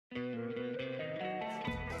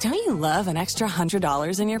Don't you love an extra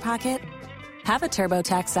 $100 in your pocket? Have a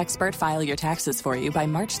TurboTax expert file your taxes for you by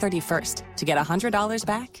March 31st to get $100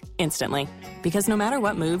 back instantly. Because no matter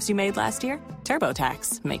what moves you made last year,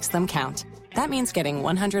 TurboTax makes them count. That means getting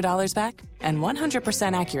 $100 back and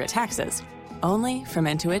 100% accurate taxes, only from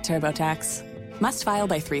Intuit TurboTax. Must file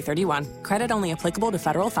by 3/31. Credit only applicable to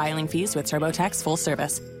federal filing fees with TurboTax full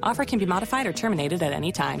service. Offer can be modified or terminated at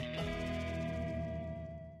any time.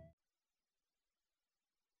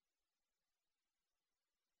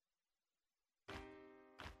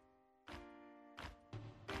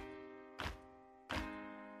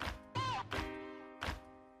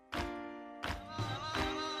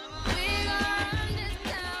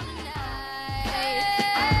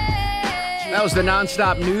 That was the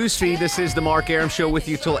nonstop news feed. This is the Mark Arum Show with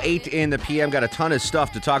you till 8 in the p.m. Got a ton of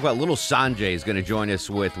stuff to talk about. Little Sanjay is going to join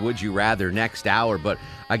us with Would You Rather next hour. But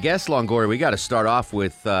I guess, Longoria, we got to start off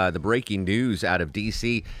with the breaking news out of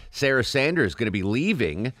D.C. Sarah Sanders is going to be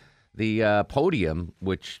leaving the podium,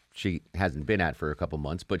 which she hasn't been at for a couple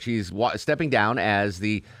months. But she's stepping down as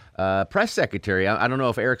the press secretary. I don't know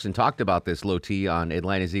if Erickson talked about this, Low T, on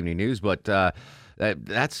Atlanta's Evening News, but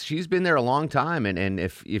she's been there a long time, and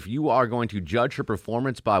if you are going to judge her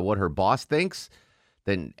performance by what her boss thinks,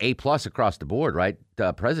 then A+ across the board, right?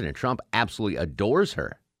 President Trump absolutely adores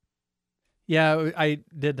her. Yeah, I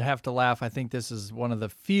did have to laugh. I think this is one of the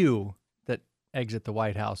few that exit the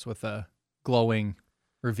White House with a glowing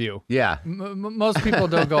review. Yeah, most people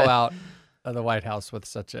don't go out of the White House with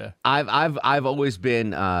such a. I've always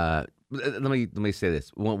been. Let me say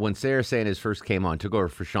this: when Sarah Sanders first came on, took over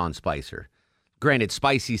for Sean Spicer. Granted,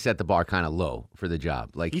 Spicy set the bar kind of low for the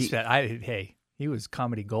job. Like he was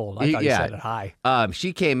comedy gold. I thought he set it high.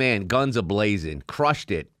 She came in, guns a-blazing, crushed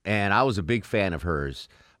it, and I was a big fan of hers.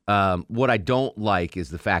 What I don't like is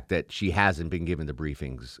the fact that she hasn't been given the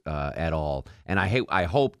briefings at all, and I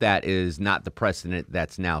hope that is not the precedent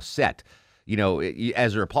that's now set. You know,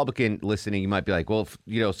 as a Republican listening, you might be like, well,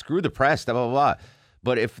 screw the press, blah, blah, blah.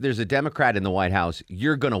 But if there's a Democrat in the White House,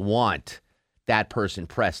 you're going to want that person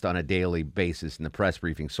pressed on a daily basis in the press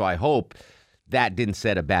briefing. So I hope that didn't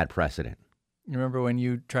set a bad precedent. You remember when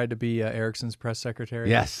you tried to be Erickson's press secretary?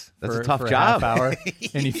 Yes, that's a tough for job. A half hour,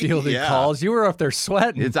 and he fielded calls. You were up there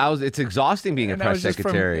sweating. It's exhausting being a press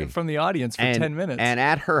secretary from the audience for 10 minutes. And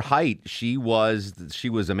at her height, she was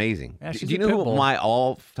amazing. Yeah, do you know who my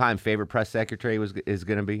all-time favorite press secretary is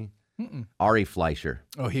going to be? Ari Fleischer.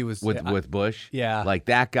 Oh, he was with Bush. Yeah, like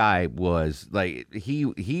that guy was like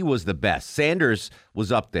he was the best. Sanders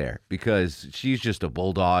was up there because she's just a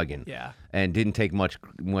bulldog and didn't take much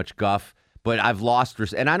guff. But I've lost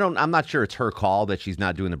and I'm not sure it's her call that she's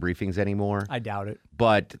not doing the briefings anymore. I doubt it.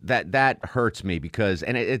 But that hurts me because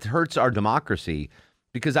it hurts our democracy.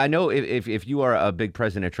 Because I know if you are a big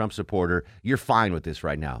President Trump supporter, you're fine with this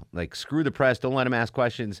right now. Like, screw the press, don't let him ask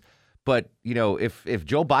questions. But, if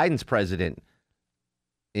Joe Biden's president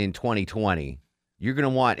in 2020, you're going to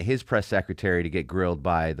want his press secretary to get grilled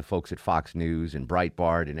by the folks at Fox News and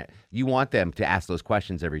Breitbart, and you want them to ask those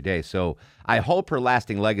questions every day. So I hope her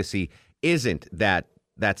lasting legacy isn't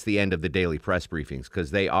that's the end of the daily press briefings, because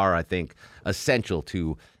they are, I think, essential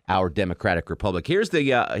to our democratic republic. Here's the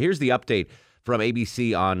update from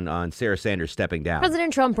ABC on Sarah Sanders stepping down.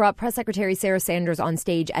 President Trump brought Press Secretary Sarah Sanders on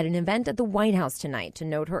stage at an event at the White House tonight to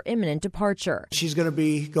note her imminent departure. She's going to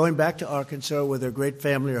be going back to Arkansas with her great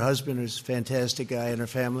family. Her husband is a fantastic guy, and her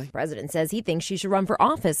family. The president says he thinks she should run for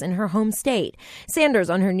office in her home state.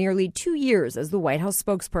 Sanders on her nearly 2 years as the White House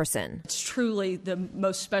spokesperson. It's truly the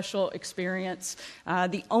most special experience.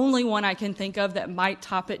 The only one I can think of that might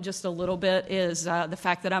top it just a little bit is the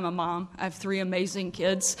fact that I'm a mom. I have 3 amazing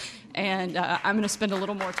kids, and I'm going to spend a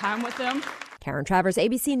little more time with them. Karen Travers,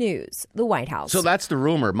 ABC News, the White House. So that's the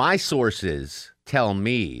rumor. My sources tell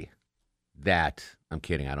me that. I'm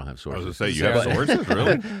kidding. I don't have sources. I was going to say, you have sources?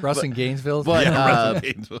 Really? Russ in Gainesville? But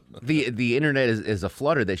the internet is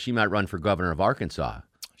aflutter that she might run for governor of Arkansas.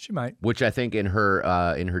 She might. Which I think in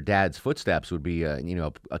her dad's footsteps would be a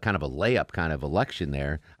kind of a layup kind of election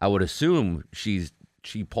there. I would assume she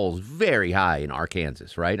polls very high in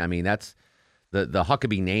Arkansas, right? I mean, that's the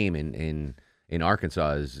Huckabee name in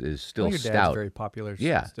Arkansas is still your stout. Dad's very popular.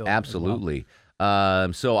 Yeah, still absolutely.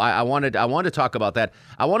 So I wanted to talk about that.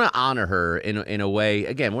 I want to honor her in a way.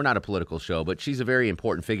 Again, we're not a political show, but she's a very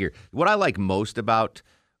important figure. What I like most about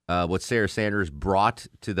what Sarah Sanders brought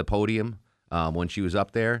to the podium when she was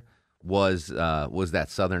up there was that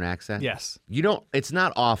Southern accent. Yes. It's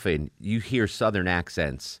not often you hear Southern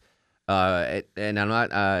accents, and I'm not.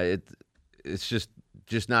 It's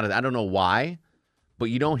just not. I don't know why. but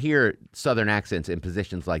you don't hear Southern accents in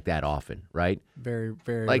positions like that often, right? Very,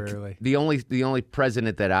 very Like rarely. the only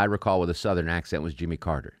president that I recall with a Southern accent was Jimmy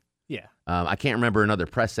Carter. Yeah. I can't remember another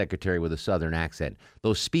press secretary with a Southern accent.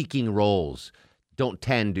 Those speaking roles don't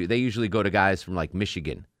tend to. They usually go to guys from like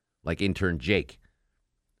Michigan, like intern Jake,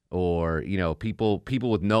 or people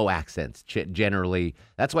with no accents. Generally,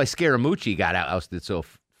 that's why Scaramucci got ousted so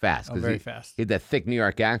fast. Very fast. He had that thick New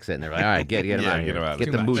York accent. And they're like, all right, get him out of here.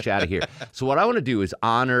 Get the Too mooch out of here. So what I want to do is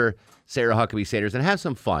honor Sarah Huckabee Sanders and have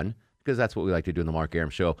some fun, because that's what we like to do in the Mark Arum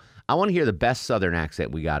Show. I want to hear the best Southern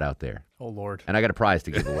accent we got out there. Oh, Lord. And I got a prize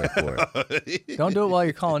to give away for it. Don't do it while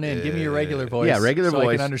you're calling in. Give me your regular voice. Yeah, regular so voice.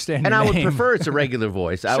 I can understand and your I would name. prefer it's a regular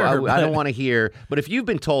voice. I don't want to hear. But if you've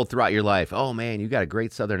been told throughout your life, oh, man, you got a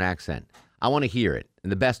great Southern accent, I want to hear it.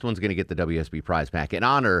 And the best one's going to get the WSB prize pack in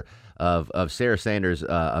honor of Sarah Sanders'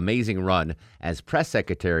 amazing run as press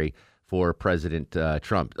secretary for President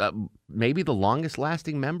Trump. Maybe the longest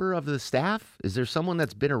lasting member of the staff? Is there someone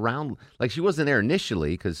that's been around? Like, she wasn't there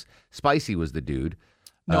initially because Spicy was the dude.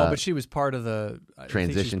 No, but she was part of the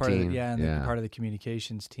transition team. Part of the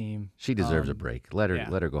communications team. She deserves a break. Let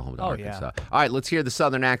her go home to Arkansas. Yeah. All right, let's hear the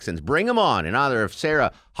Southern accents. Bring them on in honor of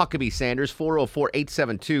Sarah Huckabee Sanders.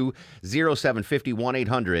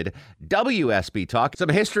 404-872-0750 1-800-WSB Talk. Some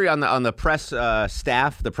history on the press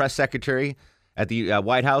staff, the press secretary at the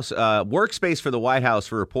White House. Workspace for the White House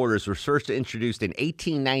for reporters was first introduced in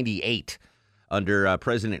 1898 under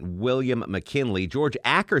President William McKinley. George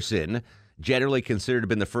Ackerson, generally considered to have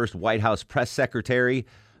been the first White House press secretary.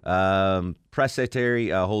 Press secretary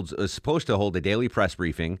is supposed to hold a daily press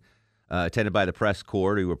briefing attended by the press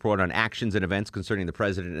corps to report on actions and events concerning the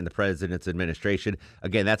president and the president's administration.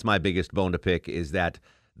 Again, that's my biggest bone to pick, is that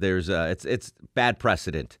there's it's bad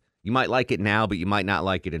precedent. You might like it now, but you might not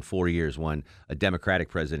like it in 4 years when a Democratic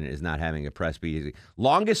president is not having a press briefing.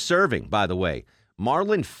 Longest serving, by the way,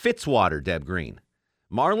 Marlin Fitzwater, Deb Green.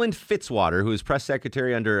 Marlin Fitzwater, who was press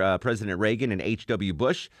secretary under President Reagan and H.W.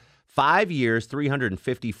 Bush, 5 years,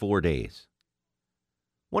 354 days.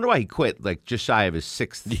 Wonder why he quit, like, just shy of his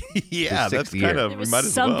sixth Yeah, his that's sixth year. kind of, There was might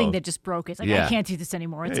as something well. that just broke it. It's like, Yeah. I can't do this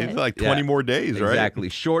anymore. It's It's it. like 20 more days, right? Exactly.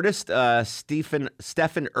 Shortest, Stephen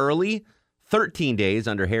Early, 13 days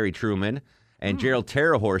under Harry Truman, and Gerald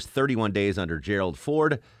Terrahorse, 31 days under Gerald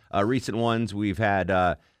Ford. Recent ones, we've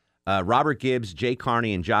had Robert Gibbs, Jay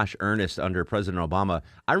Carney, and Josh Earnest under President Obama.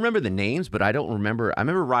 I remember the names, but I don't remember. I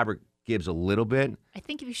remember Robert Gibbs a little bit. I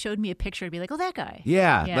think if you showed me a picture, I'd be like, oh, that guy.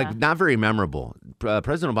 Yeah, like not very memorable.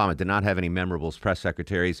 President Obama did not have any memorable press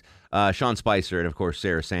secretaries. Sean Spicer and, of course,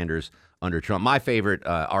 Sarah Sanders under Trump. My favorite,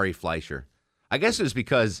 Ari Fleischer. I guess it was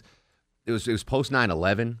because it was post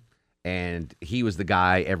 9/11, and he was the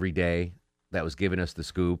guy every day that was giving us the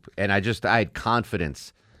scoop. And I had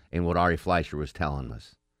confidence in what Ari Fleischer was telling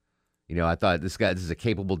us. You know, I thought this is a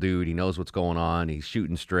capable dude. He knows what's going on. He's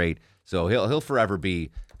shooting straight. So he'll forever be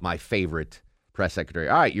my favorite press secretary.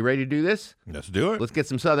 All right, you ready to do this? Let's do it. Let's get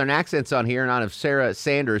some Southern accents on here in honor of Sarah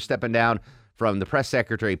Sanders stepping down from the press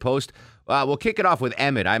secretary post. We'll kick it off with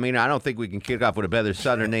Emmett. I mean, I don't think we can kick off with a better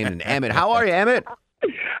Southern name than Emmett. How are you, Emmett?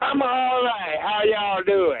 I'm all right. How y'all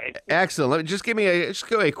doing? Excellent. Let me just give me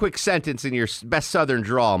a quick sentence in your best Southern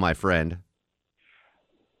drawl, my friend.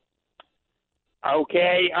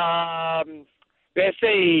 Okay. Let's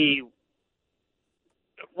see.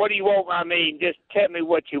 What do you want? I mean, just tell me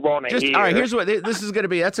what you want to hear. All right. Here's what this is going to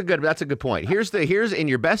be. That's a good point. Here's in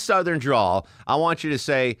your best Southern drawl. I want you to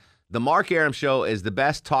say the Mark Arum Show is the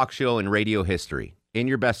best talk show in radio history in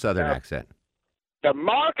your best Southern accent. The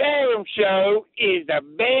Mark Arum Show is the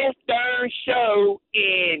best darn show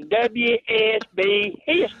in WSB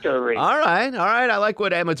history. All right. I like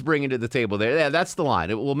what Emmett's bringing to the table there. Yeah, that's the line.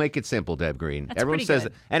 We'll make it simple, Deb Green. That's Everyone pretty says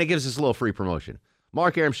good. it, and it gives us a little free promotion.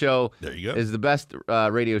 Mark Arum Show There you go. is the best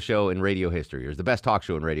radio show in radio history, or is the best talk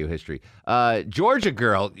show in radio history. Georgia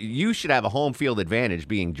Girl, you should have a home field advantage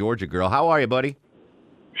being Georgia Girl. How are you, buddy?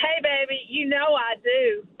 Hey, baby, you know I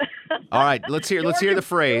do. All right, let's hear the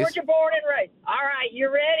phrase. Georgia born and raised. All right, you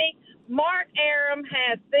ready? Mark Arum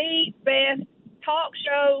has the best talk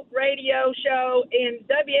show, radio show in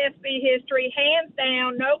WSB history, hands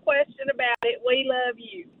down, no question about it. We love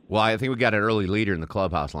you. Well, I think we got an early leader in the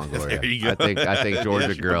clubhouse, Longoria. There you go. I think Georgia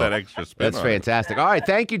Yeah, she put Girl. that extra spin That's on it. fantastic. All right,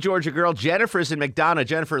 thank you, Georgia Girl. Jennifer's in McDonough.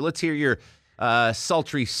 Jennifer, let's hear your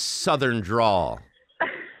sultry Southern drawl.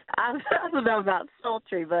 I don't know about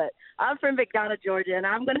sultry, but I'm from McDonough, Georgia, and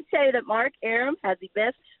I'm going to tell you that Mark Arum has the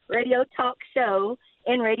best radio talk show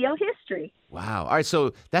in radio history. Wow. All right,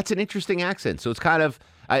 so that's an interesting accent. So it's kind of,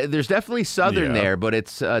 There's definitely Southern there, but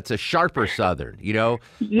it's a sharper Southern, you know?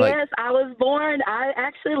 Yes, I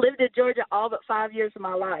actually lived in Georgia all but 5 years of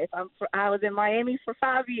my life. I was in Miami for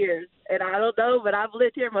 5 years, and I don't know, but I've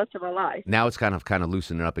lived here most of my life. Now it's kind of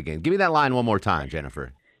loosening up again. Give me that line one more time,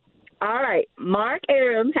 Jennifer. All right. Mark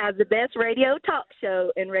Arum has the best radio talk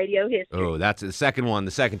show in radio history. Oh, that's the second one.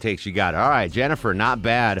 The second take, she got it. All right, Jennifer, not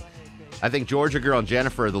bad. I think Georgia Girl and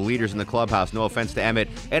Jennifer are the leaders in the clubhouse. No offense to Emmett.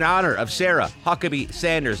 In honor of Sarah Huckabee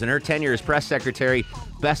Sanders and her tenure as press secretary,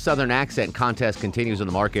 Best Southern Accent contest continues on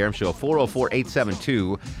the Mark Arum Show.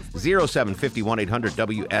 404-872-0750,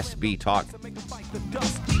 1-800-WSB Talk.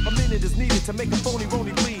 A minute is needed to make a phony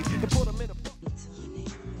rolling bleed and put them in a...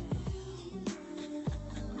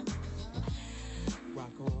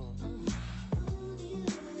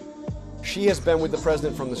 She has been with the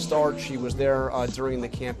president from the start. She was there during the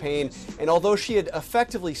campaign. And although she had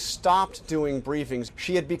effectively stopped doing briefings,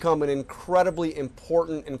 she had become an incredibly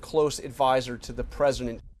important and close advisor to the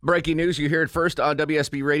president. Breaking news, you hear it first on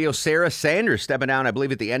WSB Radio. Sarah Sanders stepping down, I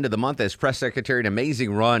believe, at the end of the month as press secretary. An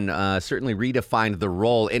amazing run, certainly redefined the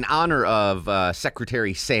role. In honor of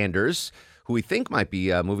Secretary Sanders, who we think might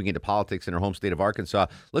be moving into politics in her home state of Arkansas,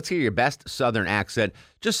 let's hear your best Southern accent.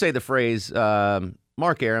 Just say the phrase...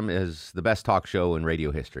 Mark Arum is the best talk show in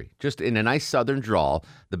radio history. Just in a nice Southern drawl,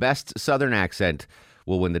 the best Southern accent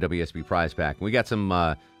will win the WSB prize pack. We got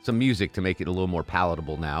some music to make it a little more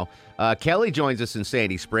palatable now. Kelly joins us in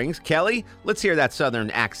Sandy Springs. Kelly, let's hear that Southern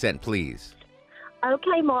accent, please.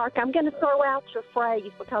 Okay, Mark, I'm going to throw out your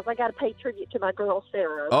phrase because I got to pay tribute to my girl,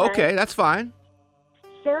 Sarah. Okay, that's fine.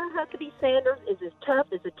 Sarah Huckabee Sanders is as tough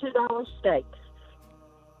as a $2 steak.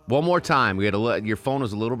 One more time. Your phone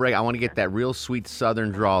was a little break. I want to get that real sweet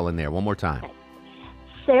Southern drawl in there. One more time. Okay.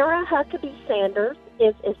 Sarah Huckabee Sanders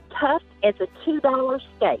is as tough as a $2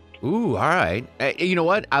 steak. Ooh, all right. You know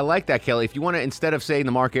what? I like that, Kelly. If you want to, instead of saying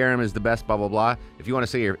the Mark Arum is the best, blah, blah, blah, if you want to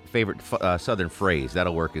say your favorite Southern phrase,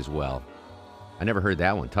 that'll work as well. I never heard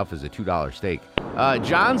that one. Tough as a $2 steak.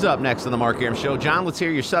 John's up next on the Mark Arum Show. John, let's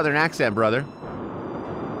hear your Southern accent, brother.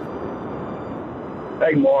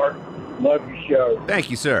 Hey, Mark. Love your show.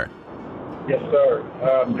 Thank you, sir. Yes, sir.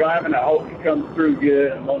 I'm driving. I hope it comes through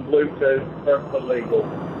good. I'm on Bluetooth, perfectly legal.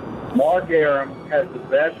 Mark Arum has the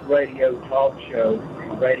best radio talk show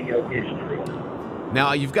in radio history.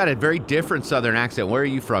 Now, you've got a very different Southern accent. Where are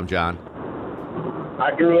you from, John?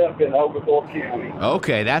 I grew up in Oglethorpe County.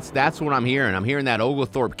 Okay, that's what I'm hearing. I'm hearing that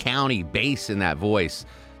Oglethorpe County bass in that voice.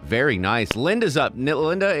 Very nice. Linda's up.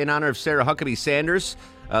 Linda, in honor of Sarah Huckabee Sanders,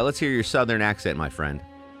 let's hear your Southern accent, my friend.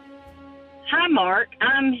 Hi, Mark.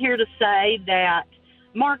 I'm here to say that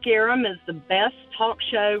Mark Arum is the best talk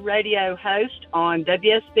show radio host on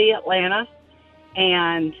WSB Atlanta,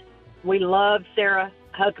 and we love Sarah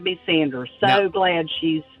Huckabee Sanders. So glad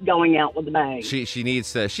she's going out with the bang. She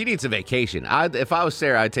needs a vacation. If I was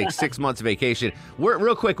Sarah, I'd take 6 months of vacation.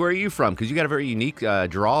 Real quick, where are you from? Because you got a very unique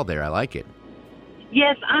drawl there. I like it.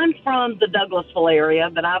 Yes, I'm from the Douglasville area,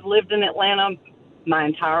 but I've lived in Atlanta my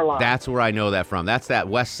entire life. That's where I know that from. That's that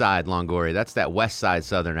West Side Longoria. That's that West Side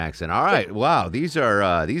Southern accent. All right. Wow. These are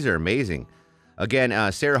amazing.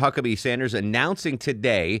 Again, Sarah Huckabee Sanders announcing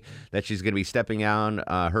today that she's going to be stepping down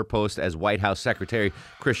her post as White House Secretary.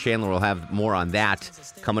 Chris Chandler will have more on that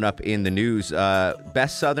coming up in the news.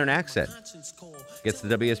 Best Southern accent gets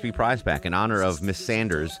the WSB prize pack in honor of Miss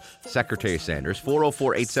Sanders, Secretary Sanders.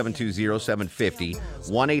 404-872-0750,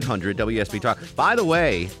 1-800-WSB Talk. By the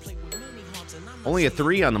way, only a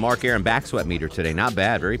 3 on the Mark Arum back sweat meter today. Not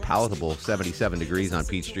bad. Very palatable. 77 degrees on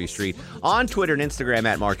Peachtree Street. On Twitter and Instagram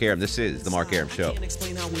at Mark Arum. This is the Mark Arum Show. All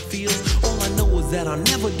I know is that I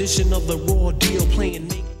never dishing of the raw deal playing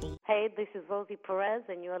me. Hey, this is Rosie Perez,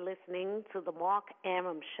 and you're listening to the Mark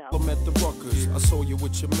Arum Show. I'm at the Ruckers. I saw you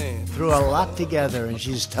with your man. Threw a lot together, and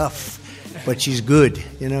she's tough, but she's good.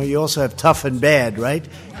 You know, you also have tough and bad, right?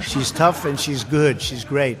 She's tough and she's good. She's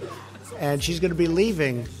great. And she's going to be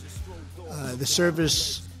leaving the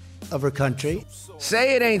service of her country.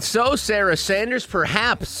 Say it ain't so, Sarah Sanders,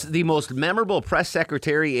 perhaps the most memorable press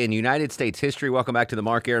secretary in United States history. Welcome back to the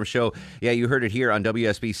Mark Arum Show. Yeah, you heard it here on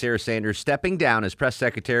WSB. Sarah Sanders stepping down as press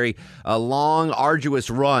secretary. A long, arduous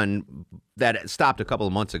run that stopped a couple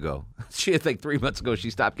of months ago. I think 3 months ago she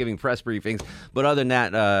stopped giving press briefings. But other than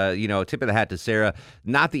that, tip of the hat to Sarah.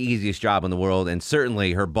 Not the easiest job in the world, and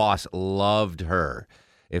certainly her boss loved her.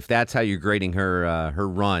 If that's how you're grading her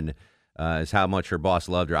run, is how much her boss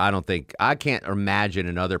loved her. I can't imagine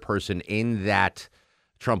another person in that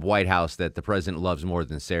Trump White House that the president loves more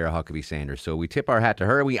than Sarah Huckabee Sanders. So we tip our hat to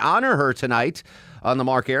her. We honor her tonight on the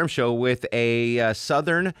Mark Arum Show with a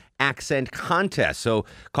Southern accent contest. So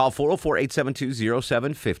call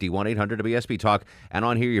 404-872-0750, 1-800-WSB Talk, and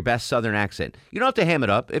on here your best Southern accent. You don't have to ham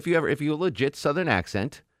it up. If you a legit Southern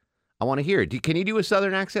accent, I want to hear it. Can you do a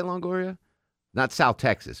Southern accent, Longoria? Not South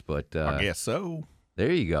Texas, but I guess so.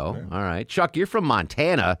 There you go. Yeah. All right. Chuck, you're from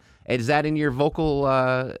Montana. Is that in your vocal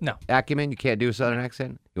acumen? You can't do a Southern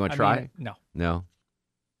accent? You want to try? No. No?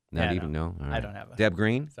 Not Yeah, even? No? All right. I don't have a... Deb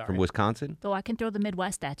Green Sorry. from Wisconsin? Though I can throw the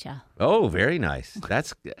Midwest at you. Oh, very nice.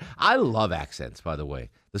 I love accents, by the way.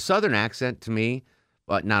 The Southern accent to me,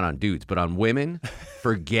 but not on dudes, but on women,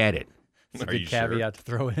 forget it. It's a good caveat to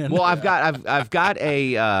throw in. Well, I've got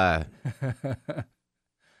a...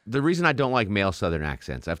 the reason I don't like male Southern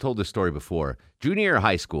accents, I've told this story before. Junior year of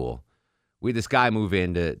high school, we had this guy move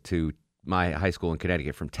to my high school in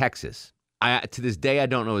Connecticut from Texas. To this day, I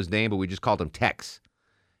don't know his name, but we just called him Tex.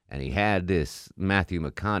 And he had this Matthew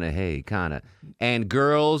McConaughey kind of. And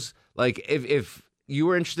girls, like, if you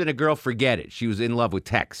were interested in a girl, forget it. She was in love with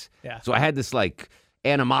Tex. Yeah. So I had this, like,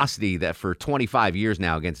 animosity that for 25 years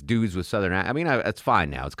now against dudes with Southern accents. I mean, it's fine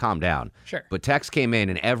now. It's calmed down. Sure. But Tex came in,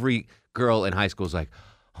 and every girl in high school was like,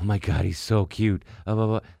 oh, my God, he's so cute. Blah, blah,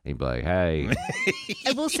 blah. And he'd be like, hey.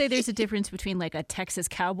 I will say there's a difference between like a Texas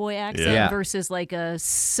cowboy accent versus like a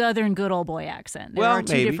Southern good old boy accent. There are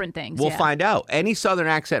two different things. We'll find out. Any Southern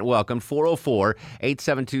accent welcome.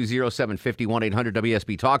 404-872-0750,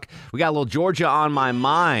 1-800-WSB Talk. We got a little Georgia on my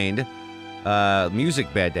mind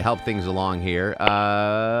music bed to help things along here.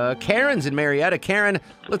 Karen's in Marietta. Karen,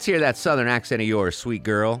 let's hear that Southern accent of yours, sweet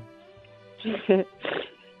girl.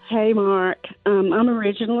 Hey, Mark. I'm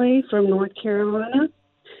originally from North Carolina,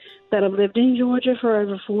 but I've lived in Georgia for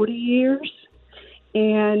over 40 years,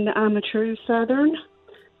 and I'm a true Southern,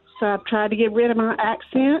 so I've tried to get rid of my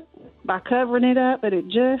accent by covering it up, but it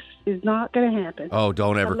just is not going to happen. Oh,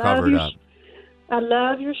 don't ever cover it up. I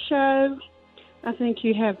love your show. I think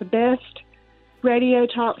you have the best radio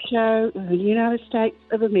talk show in the United States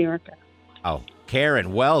of America. Oh,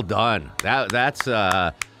 Karen, well done. That's...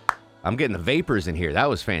 I'm getting the vapors in here. That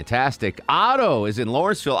was fantastic. Otto is in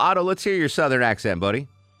Lawrenceville. Otto, let's hear your Southern accent, buddy.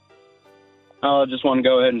 I just want to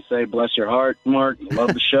go ahead and say, bless your heart, Mark.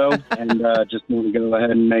 Love the show. And just want to go ahead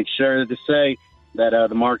and make sure to say that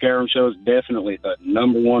the Mark Arum Show is definitely the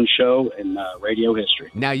 #1 show in radio history.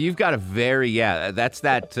 Now, you've got a very, that's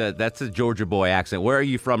a Georgia boy accent. Where are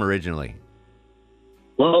you from originally?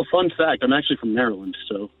 Well, fun fact, I'm actually from Maryland,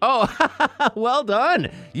 so. Oh, well done.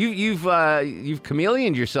 You've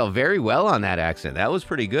chameleoned yourself very well on that accent. That was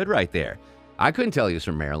pretty good right there. I couldn't tell you was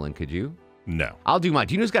from Maryland, could you? No. I'll do mine.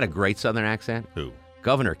 Do you know who's got a great Southern accent? Who?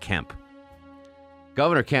 Governor Kemp.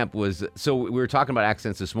 Governor Kemp was, so we were talking about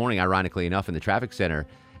accents this morning, ironically enough, in the traffic center,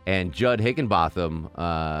 and Judd Higginbotham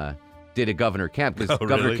did a Governor Kemp, because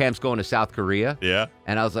Governor Kemp's going to South Korea. Yeah.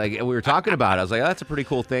 And I was like, we were talking about it. I was like, oh, that's a pretty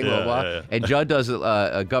cool thing, blah, blah. Yeah. And Judd does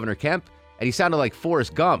a Governor Kemp, and he sounded like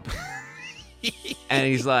Forrest Gump. And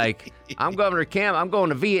he's like, I'm Governor Kemp. I'm going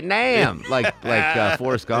to Vietnam. Like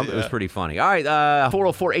Forrest Gump. It was pretty funny. All right,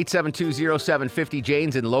 404-872-0750.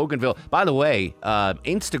 Jane's in Loganville. By the way,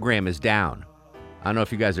 Instagram is down. I don't know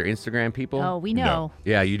if you guys are Instagram people. Oh, we know. No.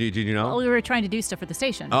 Yeah, you do. Did you know? Well, we were trying to do stuff for the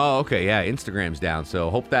station. Oh, okay. Yeah, Instagram's down.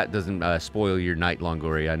 So hope that doesn't spoil your night,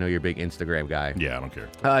 Longoria. I know you're a big Instagram guy. Yeah, I don't care.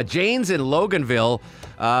 Jane's in Loganville.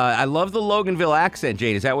 I love the Loganville accent,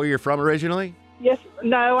 Jane. Is that where you're from originally? Yes.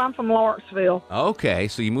 No, I'm from Lawrenceville. Okay,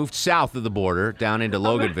 so you moved south of the border down into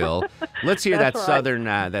Loganville. Let's hear that That's right. southern,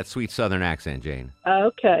 that sweet Southern accent, Jane.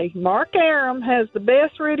 Okay. Mark Arum has the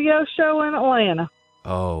best radio show in Atlanta.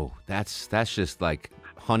 Oh, that's just like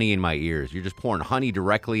honey in my ears. You're just pouring honey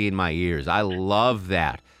directly in my ears. I love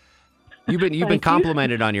that. You've been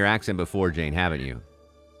complimented on your accent before, Jane, haven't you?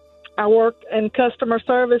 I work in customer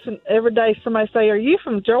service, and every day somebody say, "Are you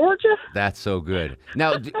from Georgia?" That's so good.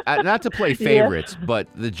 Now, not to play favorites, but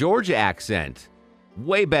the Georgia accent,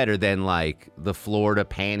 way better than like the Florida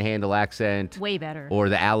Panhandle accent. Way better. Or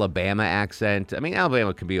the Alabama accent. I mean,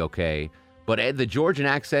 Alabama can be okay. But the Georgian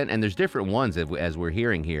accent, and there's different ones as we're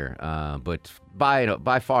hearing here, but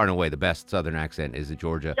by far and away the best Southern accent is the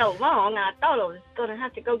Georgia. So long, I thought I was going to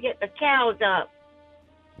have to go get the cows up.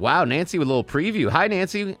 Wow, Nancy with a little preview. Hi,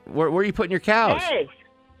 Nancy. Where are you putting your cows? Hey.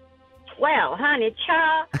 Well, honey,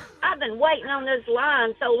 child, I've been waiting on this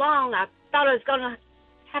line so long, I thought I was going to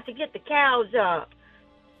have to get the cows up.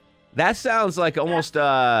 That sounds like almost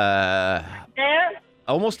There?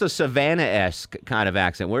 almost a Savannah-esque kind of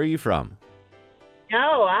accent. Where are you from?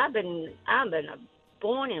 No, I've been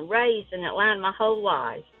born and raised in Atlanta my whole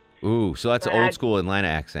life. Ooh, so that's an But old school Atlanta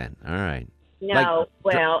accent. All right. No,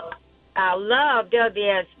 well, I love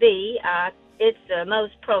WSB. It's the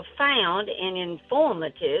most profound and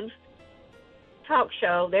informative talk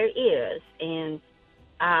show there is, and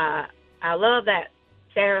I love that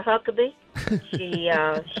Sarah Huckabee. She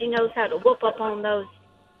knows how to whoop up on those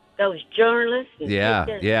journalists. And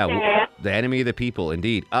the enemy of the people,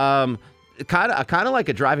 indeed. Kind of like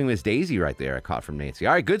a Driving Miss Daisy right there I caught from Nancy.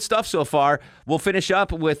 All right, good stuff so far. We'll finish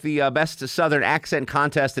up with the Best Southern Accent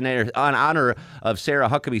Contest in honor of Sarah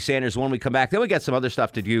Huckabee Sanders when we come back. Then we got some other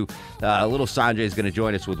stuff to do. Little Sanjay is going to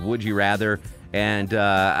join us with Would You Rather. And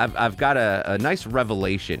I've got a nice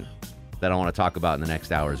revelation that I want to talk about in the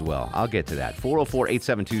next hour as well. I'll get to that.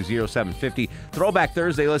 404-872-0750. Throwback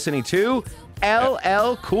Thursday listening to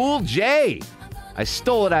LL Cool J. I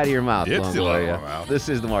stole it out of your mouth, Longoria. This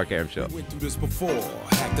is the Mark Arum Show. Went through this before,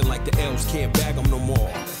 acting like the elves can't bag them no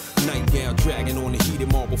more. Nightgown dragging on the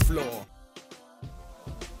heated marble floor.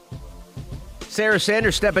 Sarah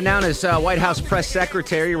Sanders stepping down as White House press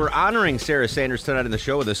secretary. We're honoring Sarah Sanders tonight in the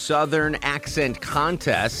show with a Southern Accent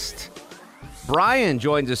Contest. Brian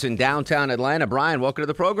joins us in downtown Atlanta. Brian, welcome to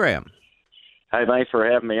the program. Hey, thanks for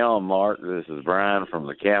having me on, Mark. This is Brian from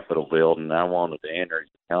the Capitol building. I wanted to enter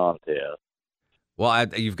the contest. Well,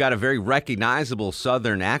 you've got a very recognizable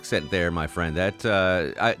Southern accent there, my friend. Now,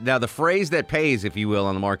 the phrase that pays, if you will,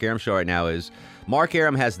 on the Mark Arum Show right now is, Mark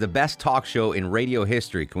Arum has the best talk show in radio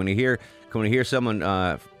history. Can we hear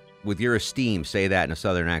someone with your esteem say that in a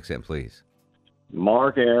Southern accent, please?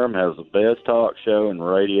 Mark Arum has the best talk show in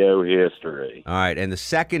radio history. All right, and the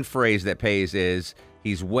second phrase that pays is,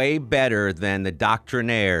 he's way better than the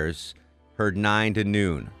Doctrinaires heard 9 to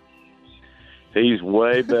noon. He's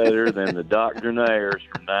way better than the Doctrinaires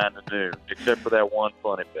from 9 to noon, except for that one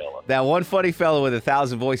funny fella. That one funny fellow with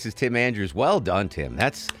 1,000 voices, Tim Andrews. Well done, Tim.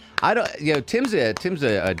 Tim's a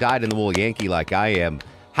dyed-in-the-wool Yankee like I am.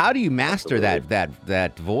 How do you master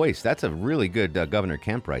that voice? That's a really good Governor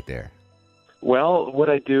Kemp right there. Well, what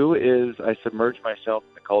I do is I submerge myself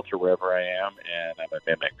in the culture wherever I am, and I'm a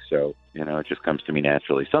mimic. So, it just comes to me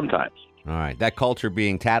naturally sometimes. All right, that culture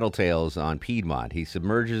being Tattletales on Piedmont. He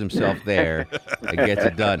submerges himself there and gets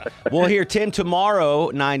it done. We'll hear Tim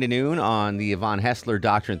tomorrow, 9 to noon, on the Yvonne Hessler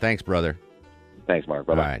Doctrine. Thanks, brother. Thanks, Mark.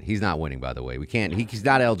 Bye-bye. All right, he's not winning, by the way. He's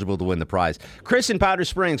not eligible to win the prize. Chris in Powder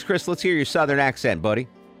Springs. Chris, let's hear your Southern accent, buddy.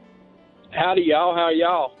 Howdy, y'all. How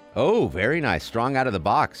y'all? Oh, very nice. Strong out of the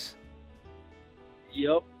box.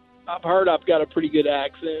 Yep. I've heard I've got a pretty good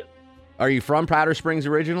accent. Are you from Powder Springs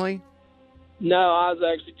originally? No, I was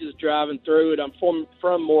actually just driving through it. I'm from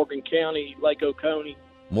Morgan County, Lake Oconee.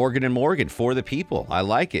 Morgan and Morgan, for the people. I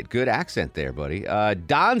like it. Good accent there, buddy.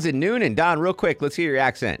 Don's in Noonan. Don, real quick, let's hear your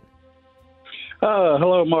accent.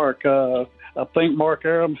 Hello, Mark. I think Mark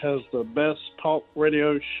Arum has the best talk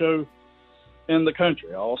radio show in the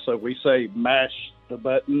country. Also, we say mash the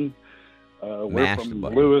button. We're from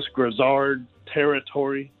Lewis Grizzard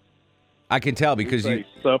territory. I can tell because you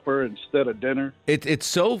supper instead of dinner. It's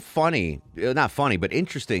so funny, not funny, but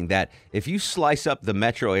interesting that if you slice up the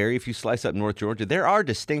metro area, if you slice up North Georgia, there are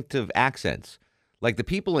distinctive accents. Like the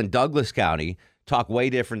people in Douglas County talk way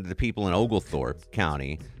different than the people in Oglethorpe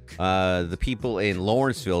County. The people in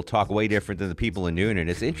Lawrenceville talk way different than the people in Noonan.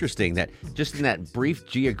 It's interesting that just in that brief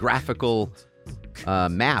geographical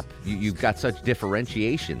map, you've got such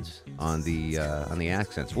differentiations on the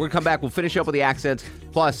accents. We're gonna come back. We'll finish up with the accents.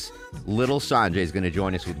 Plus, Little Sanjay is going to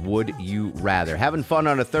join us with Would You Rather. Having fun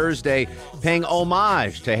on a Thursday, paying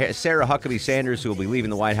homage to Sarah Huckabee Sanders, who will be leaving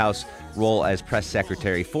the White House role as press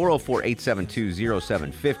secretary.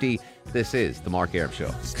 404-872-0750. This is the Mark Arum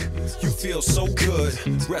Show. You feel so good.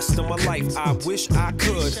 Rest of my life, I wish I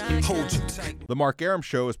could hold you tight. The Mark Arum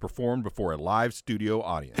Show is performed before a live studio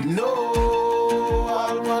audience. No,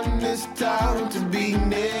 I want this town to be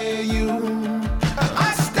near you.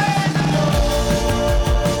 I stand alone.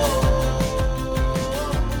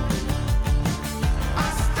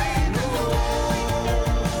 I stand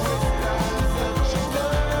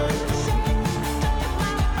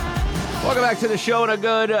Welcome back to the show and a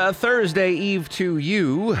good Thursday Eve to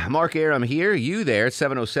you. Mark Arum here, you there,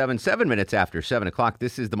 7:07, 7 minutes after 7 o'clock.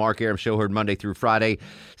 This is the Mark Arum Show, heard Monday through Friday,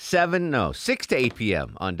 6 to 8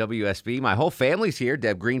 p.m. on WSB. My whole family's here.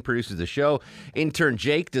 Deb Green produces the show. Intern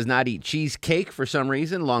Jake does not eat cheesecake for some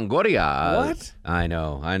reason. Longoria. What? I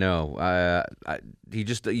know. You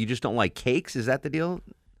just don't like cakes? Is that the deal?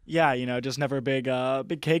 Yeah, just never a big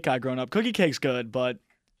cake guy growing up. Cookie cake's good, but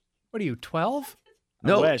what are you, 12?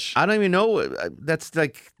 No, I don't even know. That's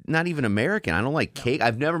like not even American. I don't like cake.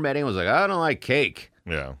 I've never met anyone who's like, I don't like cake.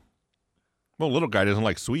 Yeah. Well, little guy doesn't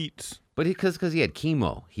like sweets. But because he had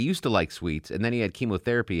chemo. He used to like sweets, and then he had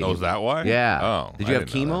chemotherapy. Oh, is that why? Yeah. Oh, Did you I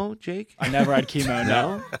have didn't know chemo, Jake? I never had chemo,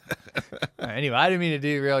 no. Anyway, I didn't mean to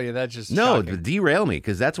derail you. That's just No, shocking. derail me,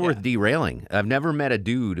 because that's worth derailing. I've never met a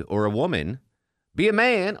dude or a woman, be a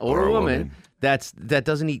man or a woman, that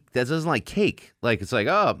doesn't like cake. Like, it's like,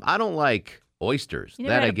 oh, I don't like oysters. You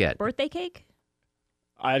never That had I a get. birthday cake?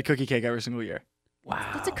 I had cookie cake every single year.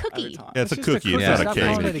 Wow. It's a cookie. Yeah, it's a just cookie. It's not a cake.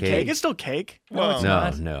 Calling it a cake. It's still cake. No, it's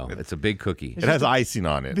not. No, it's a big cookie. It has icing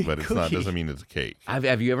on it, big but it's not. cookie. Doesn't mean it's a cake.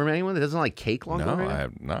 Have you ever met anyone that doesn't like cake, Longoria? No, I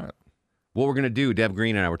have not. What we're going to do, Deb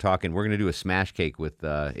Green and I were talking, we're going to do a smash cake with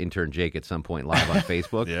intern Jake at some point live on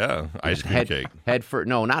Facebook. Yeah, ice cream cake.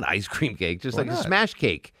 No, not ice cream cake, just Why like a not? smash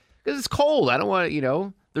cake. Because it's cold. I don't want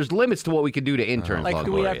to, there's limits to what we can do to interns. Like,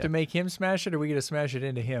 do we have Longoria. to make him smash it, or are we going to smash it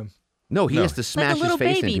into him? No, he has to smash little his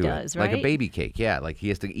face baby into does, it. Like a right? baby cake, yeah. Like he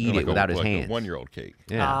has to eat Like it without his like hands. A 1-year-old cake.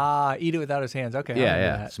 Yeah. Eat it without his hands. Okay. I'll Yeah, do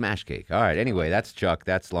yeah. that. Smash cake. All right. Anyway, that's Chuck.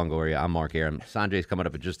 That's Longoria. I'm Mark Aram. Sanjay's coming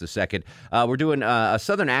up in just a second. We're doing a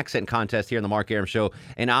Southern accent contest here on the Mark Aram Show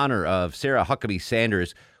in honor of Sarah Huckabee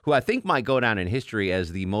Sanders, who I think might go down in history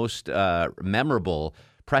as the most memorable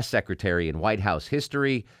press secretary in White House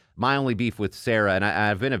history. My only beef with Sarah, and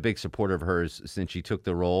I've been a big supporter of hers since she took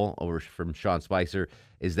the role over from Sean Spicer,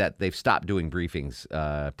 is that they've stopped doing briefings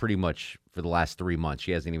pretty much for the last 3 months.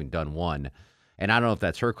 She hasn't even done one. And I don't know if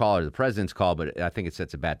that's her call or the president's call, but I think it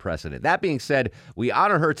sets a bad precedent. That being said, we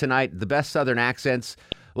honor her tonight, the best Southern accents.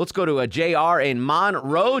 Let's go to JR in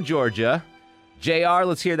Monroe, Georgia. JR,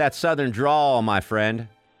 let's hear that Southern drawl, my friend.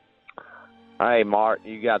 Hey, Mark,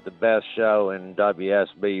 you got the best show in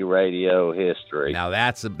WSB radio history. Now,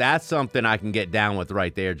 that's something I can get down with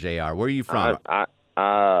right there, JR. Where are you from?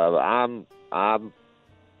 I'm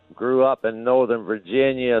grew up in Northern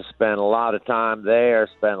Virginia, spent a lot of time there,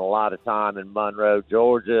 spent a lot of time in Monroe,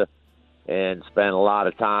 Georgia, and spent a lot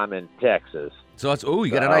of time in Texas. So it's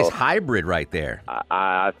you got a nice hybrid right there.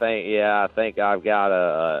 I think I've got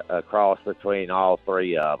a cross between all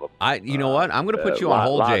three of them. You know what? I'm going to put you on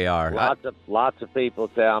hold, JR. Lots of people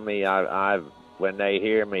tell me I've when they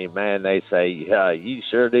hear me, man, they say, you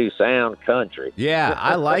sure do sound country. Yeah,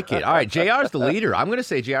 I like it. All right, JR's the leader. I'm going to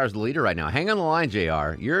say JR's the leader right now. Hang on the line,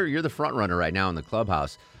 JR. You're the front runner right now in the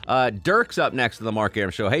clubhouse. Dirk's up next to the Mark Aram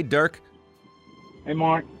Show. Hey, Dirk. Hey,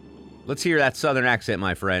 Mark. Let's hear that Southern accent,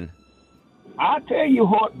 my friend. I tell you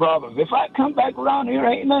what, brothers, if I come back around here,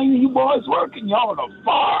 ain't none of you boys working. Y'all are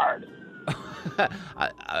fired.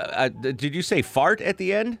 Did you say fart at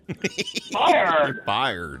the end? Fired.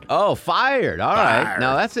 Fired. Oh, fired. All right. Fired.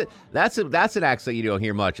 Now that's an accent you don't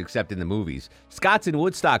hear much except in the movies. Scott's in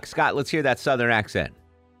Woodstock. Scott, let's hear that Southern accent.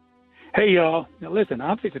 Hey, y'all. Now, listen,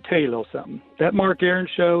 I'm fixing to tell you a little something. That Mark Aram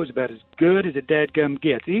show is about as good as a dadgum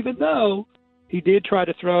gets, even though he did try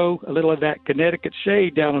to throw a little of that Connecticut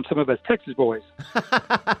shade down on some of us Texas boys.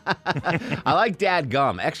 I like dad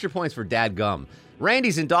gum. Extra points for dad gum.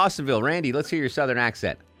 Randy's in Dawsonville. Randy, let's hear your Southern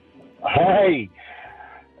accent. Hey,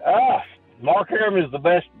 Mark Aram is the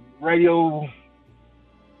best radio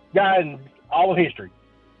guy in all of history.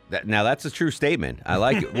 Now, that's a true statement. I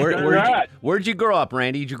like it. Right. Where'd you grow up,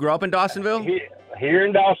 Randy? Did you grow up in Dawsonville? Here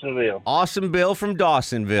in Dawsonville. Awesome Bill from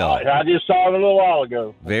Dawsonville. I just saw him a little while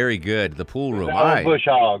ago. Very good. The pool room. The All right. bush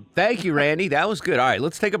hog. Thank you, Randy. That was good. All right,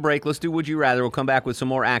 let's take a break. Let's do Would You Rather. We'll come back with some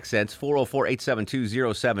more accents.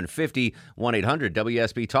 404-872-0750,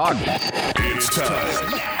 1-800-WSB Talk. It's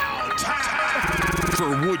time. Now, time for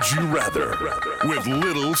Would You Rather with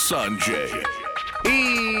Little Sanjay.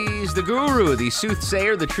 He's the guru, the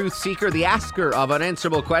soothsayer, the truth seeker, the asker of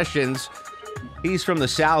unanswerable questions. He's from the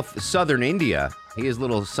southern India. He is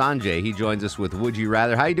little Sanjay. He joins us with Would You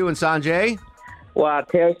Rather. How you doing, Sanjay? Well, I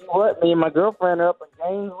tell you what, me and my girlfriend are up in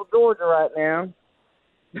Gainesville, Georgia right now.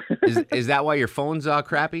 Is that why your phone's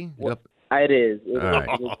crappy? It is. All right.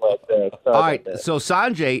 All right. So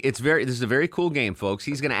Sanjay, this is a very cool game, folks.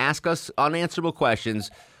 He's going to ask us unanswerable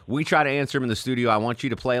questions. We try to answer them in the studio. I want you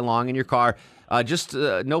to play along in your car. Just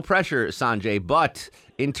no pressure, Sanjay, but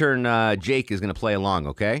intern Jake is going to play along,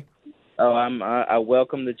 okay? Oh, I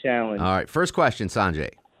welcome the challenge. All right. First question,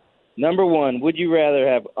 Sanjay. Number one, would you rather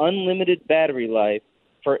have unlimited battery life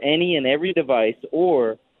for any and every device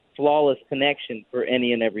or flawless connection for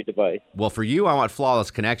any and every device? Well, for you, I want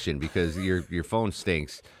flawless connection because your phone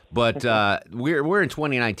stinks. But we're in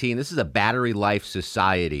 2019. This is a battery life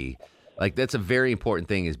society. Like, that's a very important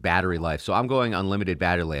thing is battery life. So I'm going unlimited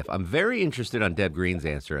battery life. I'm very interested on Deb Green's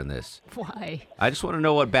answer on this. Why? I just want to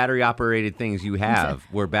know what battery-operated things you have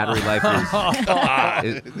where battery life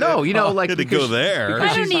is. No, you know, like Had to go there.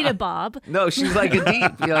 I don't need a Bob. No, she's like she's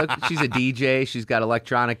a DJ. She's got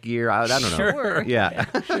electronic gear. I don't know. Sure. Yeah.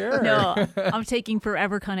 Sure. No, I'm taking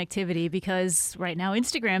forever connectivity because right now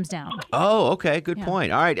Instagram's down. Oh, okay. Good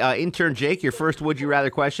point. All right, intern Jake, your first would you rather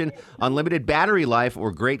question: unlimited battery life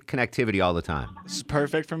or great connectivity all the time? This is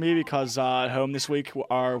perfect for me because at home this week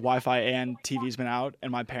our Wi-Fi and TV's been out,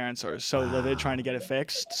 and my parents are so livid trying to get it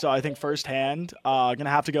fixed. So I think firsthand, gonna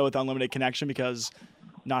have to go with unlimited connection because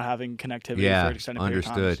not having connectivity for an extended period of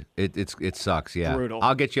time. Understood. It sucks. Yeah, Brutal.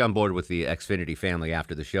 I'll get you on board with the Xfinity family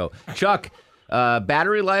after the show. Chuck,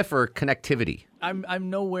 battery life or connectivity? I'm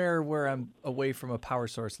nowhere where I'm away from a power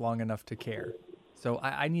source long enough to care. So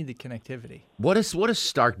I need the connectivity. What a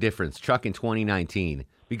stark difference, Chuck, in 2019.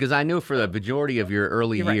 Because I knew for the majority of your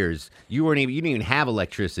early years, you didn't even have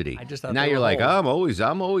electricity. I just thought now they you're were like, old.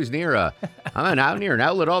 I'm always near I'm out near an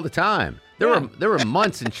outlet all the time. There were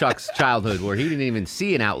months in Chuck's childhood where he didn't even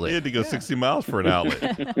see an outlet. He had to go 60 miles for an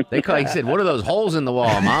outlet. He said, "What are those holes in the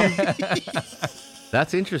wall, Mom?"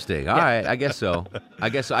 That's interesting. All right, I guess so. I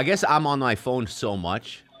guess I'm on my phone so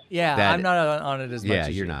much. Yeah, that, I'm not on it as much as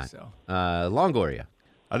you're you, not. So. Longoria.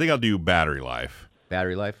 I think I'll do battery life.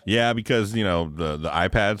 Battery life? Yeah, because, you know, the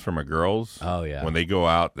iPads for my girls, when they go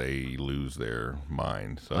out, they lose their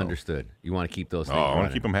mind. So. Understood. You want to keep those things I want running.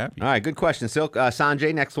 to keep them happy. All right, good question, Silk.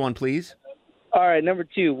 Sanjay, next one, please. All right, number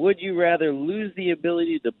 2. Would you rather lose the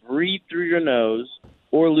ability to breathe through your nose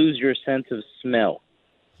or lose your sense of smell?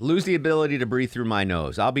 Lose the ability to breathe through my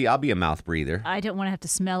nose. I'll be a mouth breather. I don't want to have to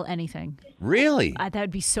smell anything. Really? That would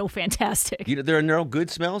be so fantastic. There are no good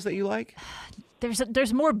smells that you like?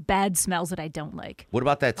 There's more bad smells that I don't like. What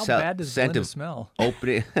about that How bad does scent Linda of smell?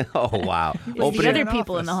 opening? Oh wow! With the other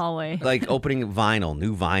people in the hallway. Like opening new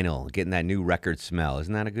vinyl, getting that new record smell.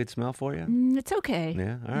 Isn't that a good smell for you? It's okay.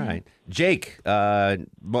 Yeah. All right, Jake.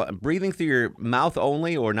 Breathing through your mouth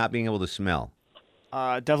only, or not being able to smell?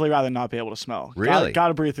 Definitely rather not be able to smell. Really? Got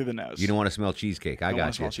to breathe through the nose. You don't want to smell cheesecake. I Don't got wanna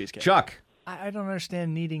you. smell cheesecake. Chuck. I don't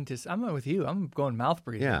understand needing to. I'm with you. I'm going mouth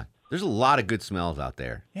breathing. Yeah. There's a lot of good smells out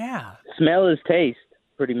there. Yeah. Smell is taste,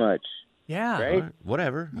 pretty much. Yeah. Right?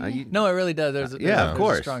 Whatever. No, it really does. There's of a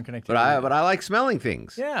course. strong connectivity. But I like smelling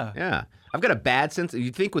things. Yeah. Yeah. I've got a bad sense. You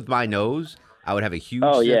think with my nose, I would have a huge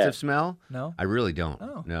Oh, sense yeah. of smell? No. I really don't.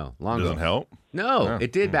 Oh. No. Long Doesn't ago. help? No, Yeah.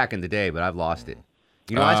 it did back in the day, but I've lost it.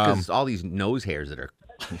 You know, it's because all these nose hairs that are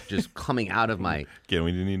just coming out of my. Again,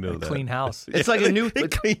 we didn't even know that. Clean house. It's like a new.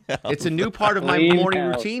 It's a new part of my Clean morning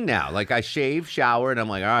house. routine now. Like I shave, shower, and I'm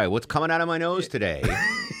like, all right, what's coming out of my nose today?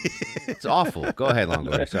 It's awful. Go ahead,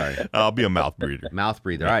 Longoria. Sorry. I'll be a mouth breather. Mouth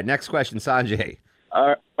breather. All right, next question, Sanjay.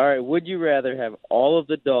 All right. Would you rather have all of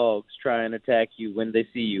the dogs try and attack you when they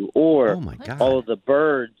see you, or Oh my God. all of the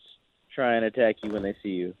birds try and attack you when they see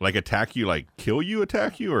you? Like attack you, like kill you,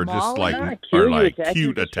 attack you, or Maul just you? like, Not kill or you, like attack cute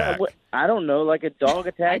you, just attack? I don't know, like a dog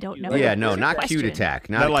attack. I don't you, know. like Yeah, a- no, not cute question. attack.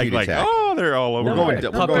 Not Not a like, cute like, attack. oh, they're all over. We're my going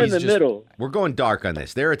head. to- Somewhere in the Puppies middle. We're going dark on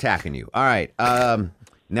this. They're attacking you. All right.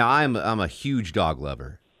 Now I'm a huge dog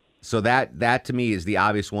lover. So that to me is the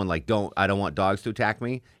obvious one. Like, I don't want dogs to attack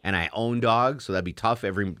me, and I own dogs, so that'd be tough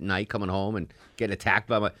every night coming home and getting attacked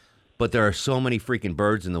by my. But there are so many freaking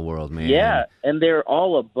birds in the world, man. Yeah, and they're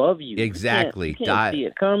all above you. Exactly. You can't see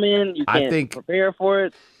it coming. You I can't think- prepare for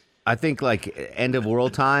it. I think like end of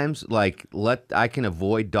world times, like I can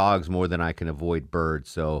avoid dogs more than I can avoid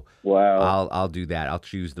birds. So Wow. I'll do that. I'll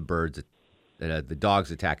choose the birds, the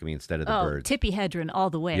dogs attacking me instead of the Oh, birds. Tippi Hedren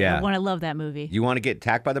all the way. Yeah. I love that movie. You want to get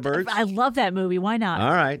attacked by the birds? I love that movie. Why not?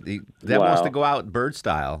 All right. That wants Wow. to go out bird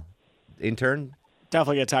style. Intern,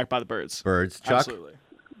 Definitely get attacked by the birds. birds. Chuck? Absolutely.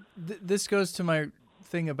 This goes to my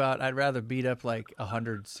thing about I'd rather beat up like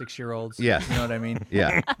 100 6-year-olds. Yes. You know what I mean?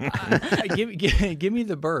 Yeah. Give me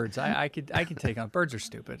the birds. I could take on. Birds are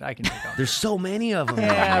stupid. I can take on. There's so many of them.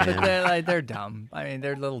 Yeah, man. but they're dumb. I mean,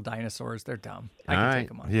 they're little dinosaurs. They're dumb. I All can right. take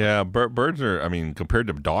them on. Yeah, birds are. I mean, compared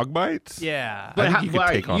to dog bites. Yeah. But I think how, you could all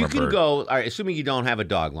right, take on you a can bird. go. All right, assuming you don't have a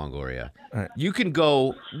dog, Longoria, All right. you can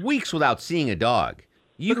go weeks without seeing a dog.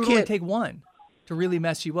 You But it would only can't take one to really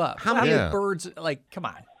mess you up. How How many- many Yeah. birds? Like, come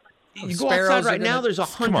on. You go Sparrows outside are right now. gonna- There's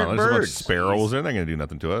Come on, 100 there's a bunch of birds. sparrows. They're not going to do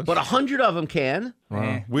nothing to us. But 100 of them can.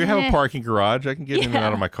 Well, we have a parking garage. I can get in and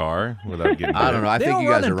out of my car without getting. I don't know. I They think don't you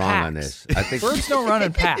guys run are in wrong on packs. this. I think Birds don't run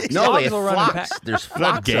in packs. No, Dogs they have will run in flocks. packs. There's Not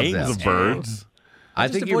flocks of gangs them. of birds. I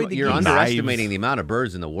Just think avoid the you're geese. underestimating the amount of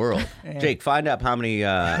birds in the world. Jake, find out how many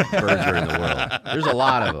birds are in the world. There's a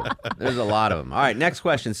lot of them. There's a lot of them. All right, next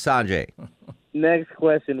question, Sanjay. Next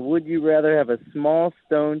question. Would you rather have a small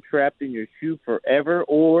stone trapped in your shoe forever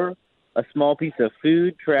or a small piece of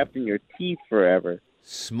food trapped in your teeth forever?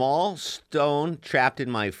 Small stone trapped in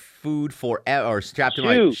my food forever, or trapped in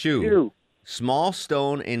my shoe. Small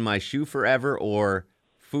stone in my shoe forever, or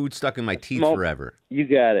food stuck in my teeth forever. You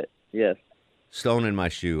got it. Yes. Stone in my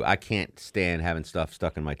shoe. I can't stand having stuff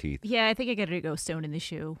stuck in my teeth. Yeah, I think I got to go stone in the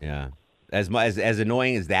shoe. Yeah. As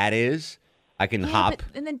annoying as that is, I can hop. But,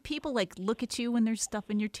 and then people like look at you when there's stuff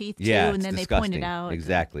in your teeth too, Yeah, and then it's they point it disgusting. out.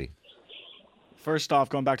 Exactly. First off,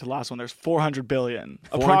 going back to the last one, there's 400 billion,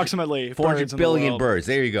 approximately 400 billion birds.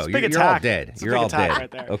 There you go. It's a big You're all attack. dead. It's a You're big all attack dead.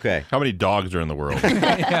 right there. Okay. How many dogs are in the world?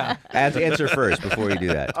 Yeah. Answer first before you do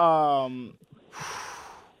that.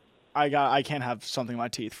 I can't have something in my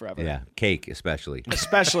teeth forever. Yeah, cake especially.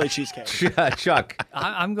 Especially cheesecake. Chuck.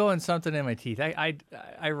 I'm going something in my teeth.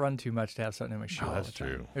 I run too much to have something in my shoe. That's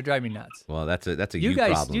true. It drive me nuts. Well, that's a You you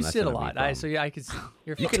guys, problem. you That's sit a not me lot. problem. So yeah, I can see.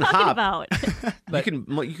 You're You fine. can hop. About?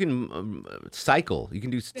 You can cycle. You can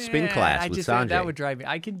do spin class with Sanjay. That would drive me.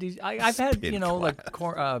 I can do. I've had Spin like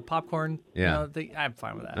popcorn. Yeah. I'm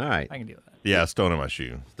fine with that. All right. I can deal with that. Yeah, stone in my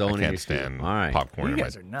shoe. Stone I in can't your shoe. stand All right. popcorn. You in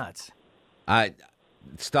guys my... are nuts.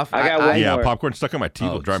 Stuff. I got one Yeah, more. popcorn stuck in my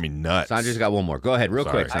teeth will drive me nuts. Sanjay's got one more. Go ahead, real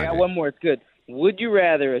quick. I Sanjay. got one more. It's good. Would you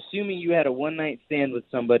rather, assuming you had a one-night stand with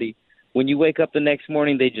somebody, when you wake up the next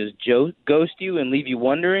morning, they just ghost you and leave you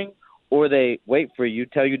wondering, or they wait for you,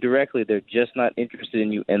 tell you directly they're just not interested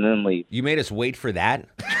in you, and then leave? You made us wait for that?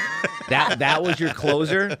 that was your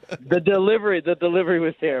closer? The delivery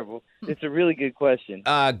was terrible. It's a really good question.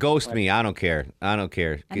 Ghost me. I don't care. I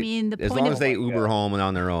mean, as long as they Uber home and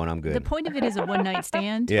on their own, I'm good. The point of it is a one-night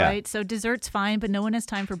stand, Yeah. right? So dessert's fine, but no one has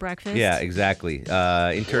time for breakfast. Yeah, exactly.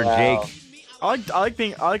 Intern Wow. Jake. I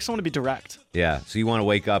like someone to be direct. Yeah, so you want to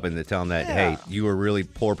wake up and tell them that, hey, you were a really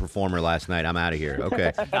poor performer last night. I'm out of here.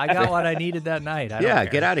 Okay. I got what I needed that night. I don't Yeah,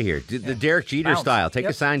 care. get out of here. The Derek Jeter Bounce. style. Take a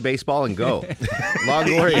Yep. signed baseball and go.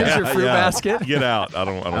 Longoria. Here's your fruit basket. Get out. I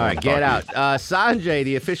don't All want right, to get talk to out. Sanjay,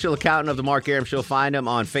 the official accountant of the Mark Arum Show. Find him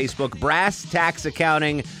on Facebook. Brass Tax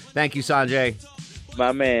Accounting. Thank you, Sanjay.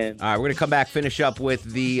 My man. All right, we're going to come back, finish up with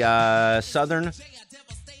the Southern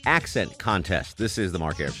Accent Contest. This is the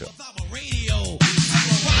Mark Arum Show.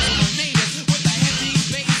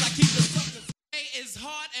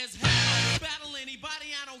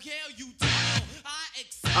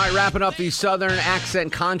 All right, wrapping up the Southern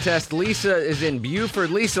Accent Contest. Lisa is in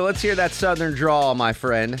Buford. Lisa, let's hear that Southern drawl, my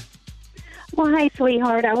friend. Well, hey,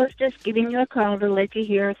 sweetheart. I was just giving you a call to let you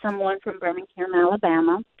hear someone from Birmingham,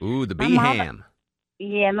 Alabama. Ooh, the My mama- B-ham.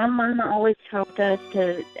 Yeah, my mama always taught us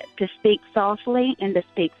to speak softly and to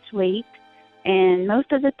speak sweet. And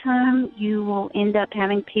most of the time, you will end up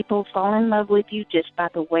having people fall in love with you just by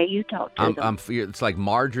the way you talk to them. It's like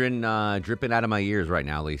margarine dripping out of my ears right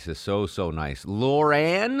now, Lisa. So nice.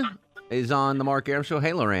 Loran is on the Mark Arum Show.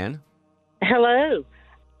 Hey, Loran. Hello.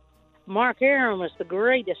 Mark Arum is the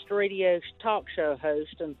greatest radio talk show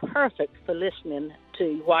host and perfect for listening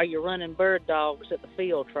to while you're running bird dogs at the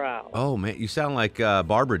field trial. Oh, man, you sound like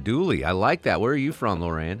Barbara Dooley. I like that. Where are you from,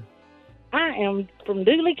 Loran? I am from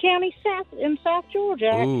Dooley County, South Georgia,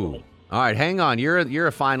 actually. Ooh. All right, hang on. You're a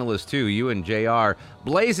finalist, too, you and JR.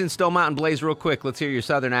 Blaze in Stone Mountain. Blaze, real quick. Let's hear your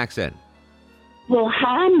Southern accent. Well,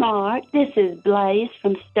 hi, Mark. This is Blaze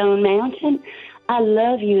from Stone Mountain. I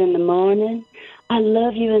love you in the morning. I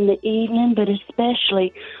love you in the evening, but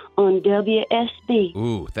especially on WSB.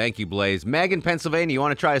 Ooh, thank you, Blaze. Meg in Pennsylvania. You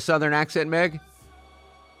want to try a Southern accent, Meg?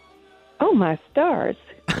 Oh, my stars.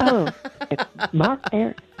 Oh, it's Mark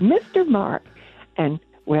there, Mr. Mark. And,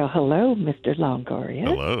 well, hello, Mr. Longoria.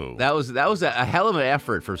 Hello. That was a hell of an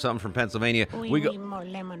effort for something from Pennsylvania. We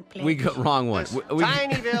got wrong one.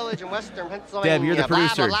 Tiny village in western Pennsylvania. Deb, you're the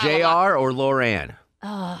producer. Blah, blah, blah, blah. JR or Loran?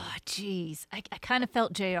 Oh, jeez. I kind of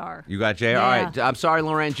felt JR. You got JR. Yeah. All right. I'm sorry,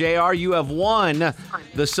 Loran. JR, you have won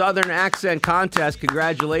the Southern Accent Contest.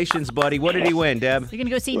 Congratulations, buddy. What did he win, Deb? You're going to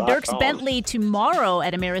go see Dierks Bentley tomorrow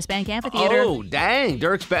at Ameris Bank Amphitheater. Oh, dang.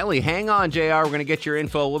 Dierks Bentley. Hang on, JR. We're going to get your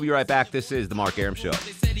info. We'll be right back. This is the Mark Arum Show. Hi,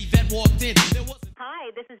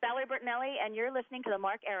 this is Valerie Bertinelli, and you're listening to The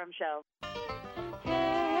Mark Arum Show.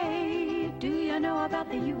 Hey, do you know about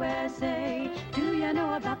the USA? Do you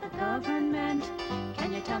know about the government?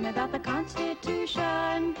 Can you tell me about the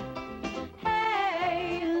Constitution?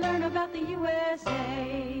 Hey, learn about the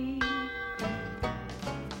USA.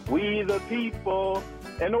 We the people,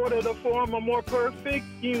 in order to form a more perfect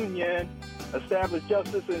union, establish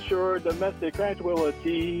justice, ensure domestic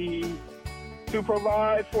tranquility, to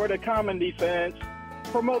provide for the common defense,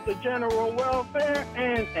 promote the general welfare,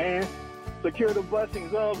 and secure the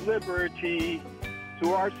blessings of liberty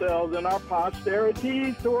to ourselves and our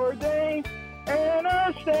posterities, to ordain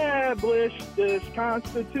and establish this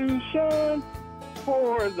Constitution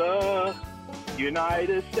for the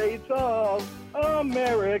United States of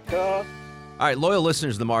America. All right, loyal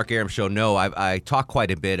listeners of the Mark Arum Show know I talk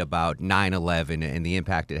quite a bit about 9/11 and the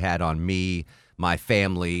impact it had on me, my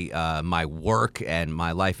family, my work, and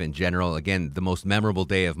my life in general. Again, the most memorable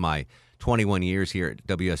day of my 21 years here at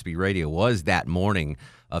WSB Radio was that morning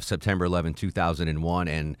of September 11, 2001,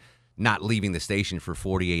 and not leaving the station for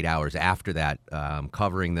 48 hours after that,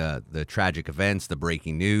 covering the tragic events, the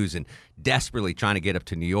breaking news, and desperately trying to get up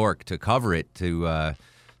to New York to cover it, to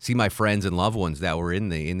see my friends and loved ones that were in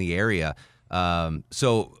the area.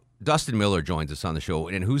 So Dustin Miller joins us on the show.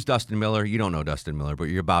 And who's Dustin Miller? You don't know Dustin Miller, but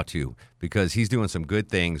you're about to, because he's doing some good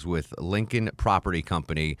things with Lincoln Property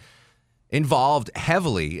Company, involved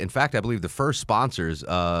heavily. In fact, I believe the first sponsors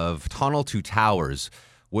of Tunnel to Towers,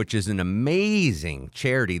 which is an amazing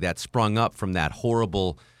charity that sprung up from that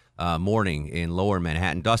horrible morning in Lower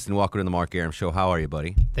Manhattan. Dustin, welcome to the Mark Arum Show. How are you,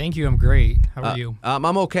 buddy? Thank you. I'm great. How are you?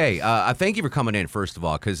 I'm okay. Thank you for coming in, first of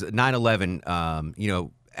all, because 9/11,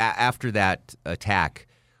 after that attack,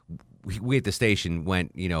 we at the station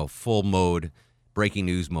went, full mode, breaking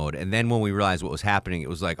news mode. And then when we realized what was happening, it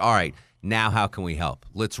was like, all right, now how can we help?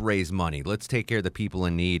 Let's raise money. Let's take care of the people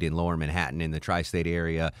in need in Lower Manhattan, in the tri-state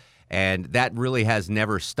area. And that really has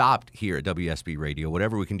never stopped here at WSB Radio.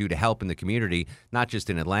 Whatever we can do to help in the community, not just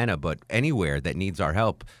in Atlanta, but anywhere that needs our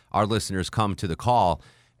help, our listeners come to the call.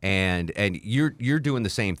 And you're doing the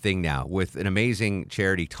same thing now with an amazing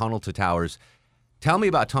charity, Tunnel to Towers. Tell me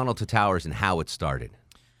about Tunnel to Towers and how it started.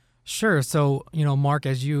 Sure. So, Mark,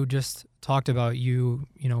 as you just talked about, you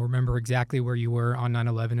remember exactly where you were on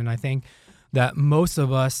 9/11. And I think that most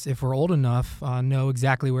of us, if we're old enough, know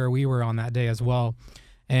exactly where we were on that day as well.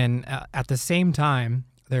 And at the same time,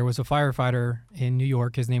 there was a firefighter in New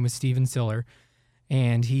York. His name was Stephen Siller,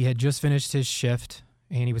 and he had just finished his shift,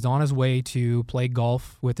 and he was on his way to play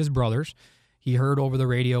golf with his brothers. He heard over the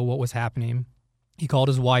radio what was happening. He called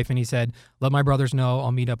his wife, and he said, "Let my brothers know.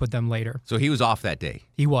 I'll meet up with them later." So he was off that day.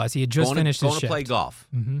 He was. He had just finished his shift. Going to play golf.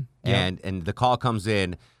 Mm-hmm. And the call comes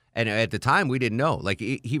in, and at the time, we didn't know. Like,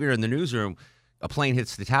 here in the newsroom, a plane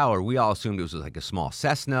hits the tower. We all assumed it was like a small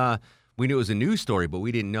Cessna. We knew it was a news story, but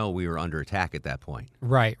we didn't know we were under attack at that point.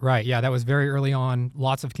 Right. Yeah, that was very early on.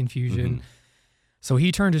 Lots of confusion. Mm-hmm. So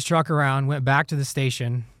he turned his truck around, went back to the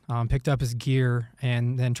station, picked up his gear,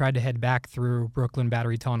 and then tried to head back through Brooklyn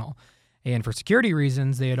Battery Tunnel. And for security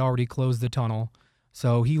reasons, they had already closed the tunnel.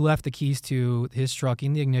 So he left the keys to his truck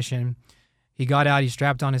in the ignition. He got out, he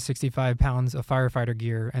strapped on his 65 pounds of firefighter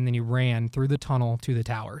gear, and then he ran through the tunnel to the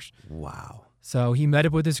towers. Wow. So he met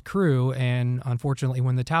up with his crew, and unfortunately,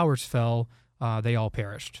 when the towers fell, they all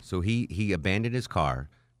perished. So he abandoned his car,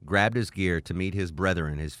 grabbed his gear to meet his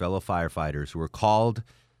brethren, his fellow firefighters who were called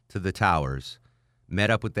to the towers,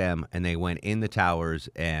 met up with them, and they went in the towers,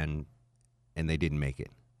 and they didn't make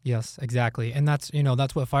it. Yes, exactly. And that's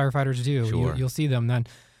what firefighters do. Sure. You'll see them then.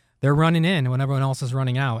 They're running in when everyone else is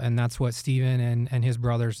running out, and that's what Stephen and his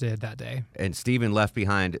brothers did that day. And Stephen left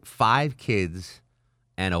behind 5 kids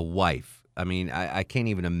and a wife. I mean, I can't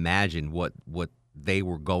even imagine what they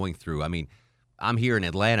were going through. I mean, I'm here in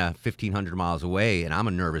Atlanta, 1,500 miles away, and I'm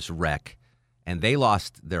a nervous wreck. And they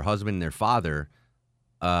lost their husband and their father.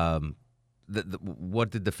 What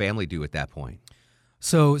did the family do at that point?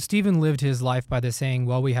 So Stephen lived his life by the saying,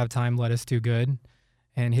 "While we have time, let us do good."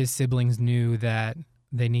 And his siblings knew that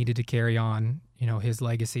they needed to carry on, his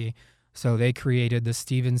legacy. So they created the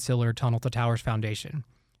Stephen Siller Tunnel to Towers Foundation.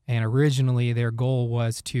 And originally their goal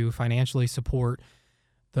was to financially support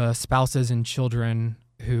the spouses and children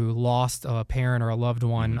who lost a parent or a loved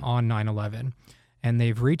one on 9/11. And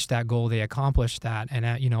they've reached that goal. They accomplished that. And,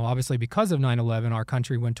 obviously because of 9/11, our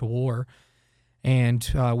country went to war. And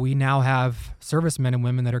we now have servicemen and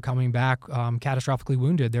women that are coming back catastrophically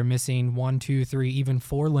wounded. They're missing 1, 2, 3, even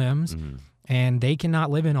 4 limbs, and they cannot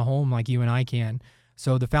live in a home like you and I can.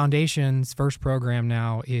 So the foundation's first program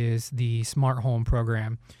now is the Smart Home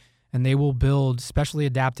program, and they will build specially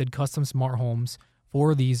adapted custom smart homes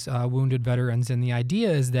for these wounded veterans. And the idea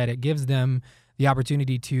is that it gives them the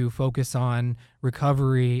opportunity to focus on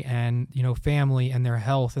recovery and, family and their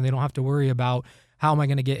health, and they don't have to worry about how am I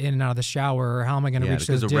going to get in and out of the shower, or how am I going to reach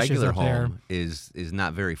those dishes up there? Because a regular home is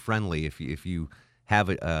not very friendly if you have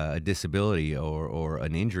a disability or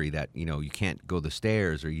an injury that you can't go the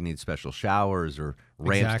stairs, or you need special showers or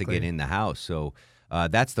ramps to get in the house. So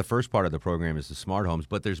that's the first part of the program, is the smart homes.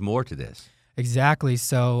 But there's more to this. Exactly.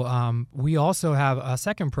 So we also have a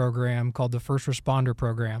second program called the First Responder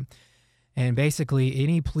Program. And basically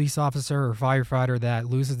any police officer or firefighter that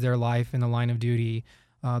loses their life in the line of duty,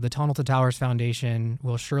 the Tunnel to Towers Foundation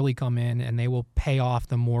will surely come in and they will pay off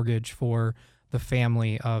the mortgage for the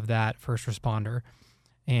family of that first responder.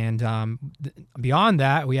 And beyond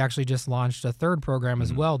that, we actually just launched a third program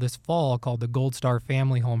as well this fall called the Gold Star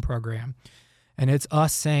Family Home Program. And it's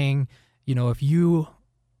us saying, if you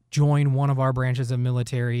join one of our branches of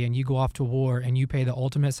military and you go off to war and you pay the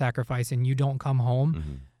ultimate sacrifice and you don't come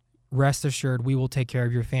home, rest assured we will take care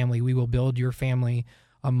of your family. We will build your family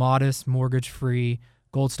a modest, mortgage-free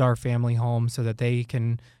Gold Star family home so that they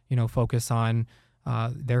can, focus on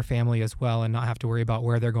their family as well and not have to worry about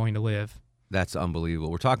where they're going to live. That's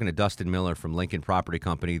unbelievable. We're talking to Dustin Miller from Lincoln Property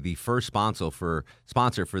Company, the first sponsor for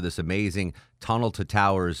this amazing Tunnel to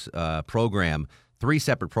Towers program. 3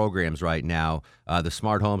 separate programs right now, the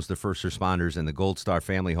Smart Homes, the First Responders, and the Gold Star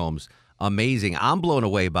Family Homes. Amazing. I'm blown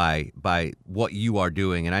away by what you are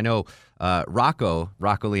doing. And I know Rocco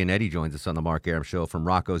Leonetti joins us on the Mark Arum Show from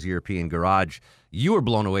Rocco's European Garage. You were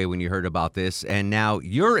blown away when you heard about this, and now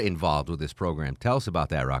you're involved with this program. Tell us about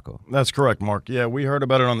that, Rocco. That's correct, Mark. Yeah, we heard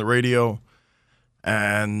about it on the radio.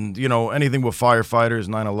 And, anything with firefighters,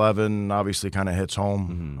 9/11 obviously kind of hits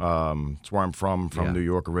home. It's where I'm from New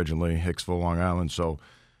York originally, Hicksville, Long Island. So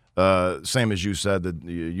same as you said, that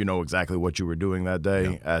you know exactly what you were doing that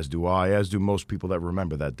day, as do I, as do most people that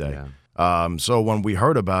remember that day. Yeah. So when we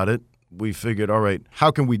heard about it, we figured, all right,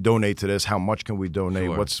 how can we donate to this? How much can we donate?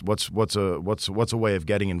 Sure. What's a way of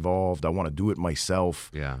getting involved? I want to do it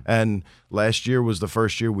myself. Yeah. And last year was the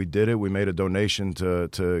first year we did it. We made a donation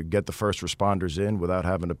to get the first responders in without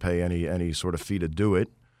having to pay any sort of fee to do it.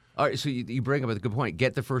 All right, so you bring up a good point.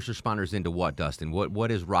 Get the first responders into what, Dustin?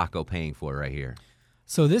 What is Rocco paying for right here?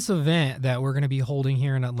 So this event that we're going to be holding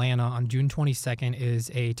here in Atlanta on June 22nd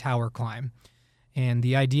is a tower climb. And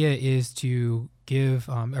the idea is to give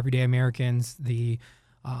everyday Americans the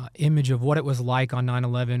image of what it was like on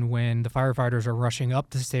 9/11 when the firefighters are rushing up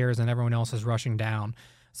the stairs and everyone else is rushing down.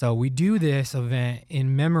 So we do this event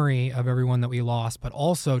in memory of everyone that we lost, but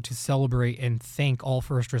also to celebrate and thank all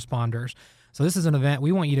first responders. So this is an event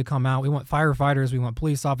we want you to come out. We want firefighters, we want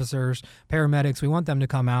police officers, paramedics. We want them to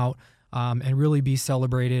come out and really be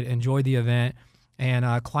celebrated, enjoy the event,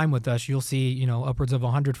 and climb with us. You'll see, upwards of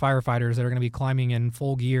 100 firefighters that are going to be climbing in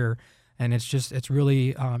full gear, and it's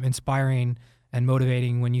really inspiring and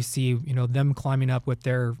motivating when you see, them climbing up with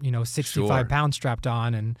their, 65 pounds strapped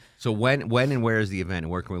on. And so when and where is the event,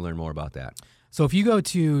 and where can we learn more about that? So if you go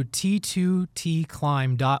to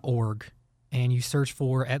t2tclimb.org and you search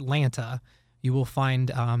for Atlanta, you will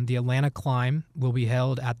find the Atlanta Climb will be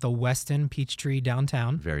held at the Westin Peachtree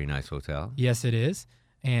downtown. Very nice hotel. Yes, it is.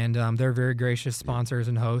 And they're very gracious sponsors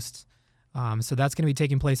and hosts. So that's going to be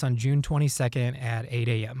taking place on June 22nd at 8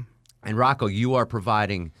 a.m. And Rocco, you are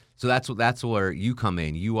providing. So that's where you come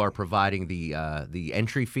in. You are providing the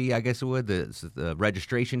entry fee, I guess it would, the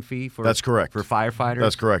registration fee for. That's correct. For firefighters.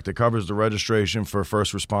 That's correct. It covers the registration for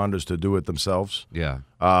first responders to do it themselves. Yeah.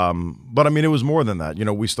 But I mean, it was more than that.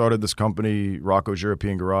 We started this company, Rocco's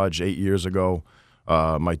European Garage, 8 years ago.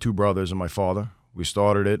 My 2 brothers and my father. We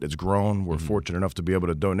started it. It's grown. We're fortunate enough to be able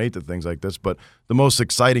to donate to things like this. But the most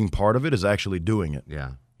exciting part of it is actually doing it.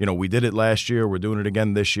 Yeah. We did it last year. We're doing it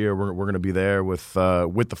again this year. We're going to be there with the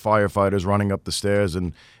firefighters running up the stairs,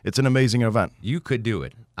 and it's an amazing event. You could do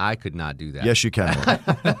it. I could not do that. Yes, you can.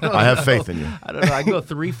 I have faith in you. I don't know. I go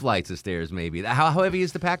 3 flights of stairs maybe. How heavy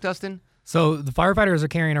is the pack, Dustin? So the firefighters are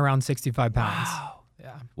carrying around 65 pounds. Wow.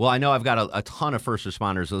 Yeah. Well, I know I've got a ton of first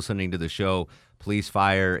responders listening to the show. Police,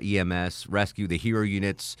 fire, EMS, rescue, the hero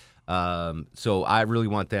units. So I really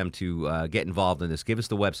want them to get involved in this. Give us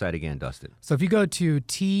the website again, Dustin. So if you go to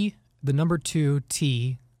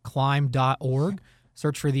climb.org,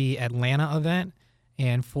 search for the Atlanta event,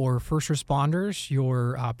 and for first responders,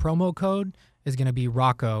 your promo code is going to be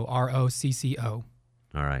Rocco, ROCCO.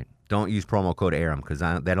 All right. Don't use promo code Arum because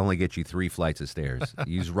that only gets you 3 flights of stairs.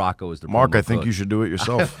 Use Rocco as the Mark, promo I think code. you should do it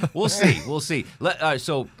yourself. We'll see. We'll see.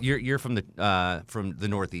 So you're from the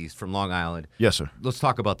Northeast, from Long Island. Yes, sir. Let's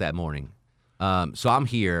talk about that morning. So I'm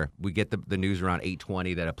here. We get the news around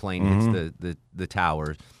 8:20 that a plane hits the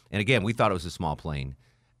towers. And again, we thought it was a small plane.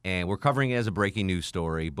 And we're covering it as a breaking news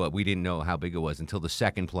story, but we didn't know how big it was until the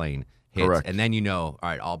second plane hits. Correct. And then all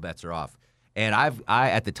right, all bets are off. And I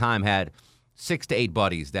at the time had 6 to 8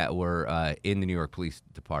 buddies that were in the New York Police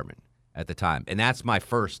Department at the time. And that's my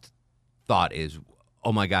first thought is,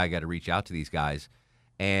 oh, my God, I got to reach out to these guys.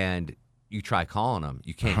 And you try calling them.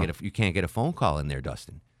 You can't get a phone call in there,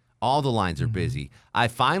 Dustin. All the lines are busy. I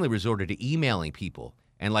finally resorted to emailing people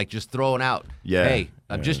and just throwing out, hey,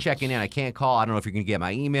 I'm just checking in. I can't call. I don't know if you're going to get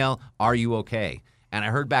my email. Are you okay? And I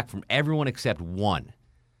heard back from everyone except one.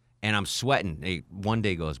 and I'm sweating. 1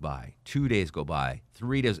 day goes by, 2 days go by,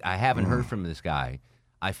 3 days. I haven't heard from this guy.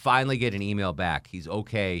 I finally get an email back. He's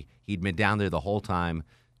okay. He'd been down there the whole time.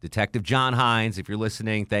 Detective John Hines, if you're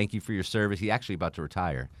listening, thank you for your service. He's actually about to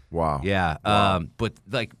retire. Wow. Yeah. Wow. But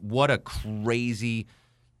like, what a crazy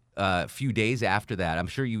few days after that. I'm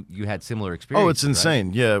sure you had similar experiences. Oh, it's insane.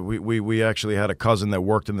 Right? Yeah, we actually had a cousin that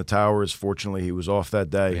worked in the towers. Fortunately, he was off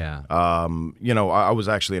that day. Yeah. I was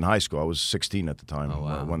actually in high school. I was 16 at the time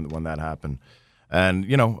when that happened. And,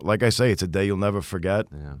 like I say, it's a day you'll never forget.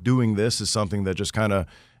 Yeah. Doing this is something that just kind of,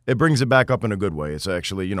 it brings it back up in a good way. It's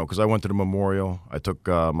actually, because I went to the memorial. I took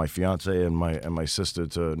my fiance and my sister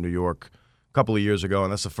to New York a couple of years ago,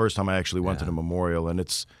 and that's the first time I actually went to the memorial. And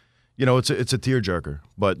it's, it's a tearjerker.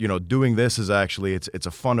 But, doing this is actually, it's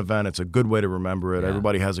a fun event. It's a good way to remember it. Yeah.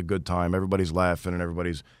 Everybody has a good time. Everybody's laughing, and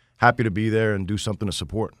everybody's happy to be there and do something to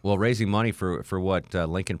support. Well, raising money for what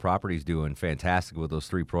Lincoln Property's doing, fantastic with those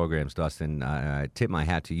 3 programs, Dustin. I tip my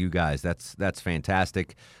hat to you guys. That's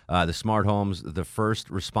fantastic. The Smart Homes, the First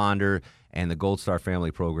Responder, and the Gold Star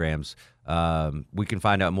Family programs. We can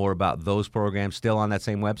find out more about those programs still on that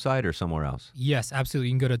same website or somewhere else? Yes, absolutely.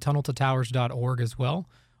 You can go to tunneltotowers.org as well,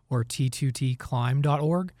 or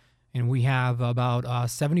t2tclimb.org. And we have about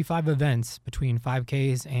 75 events between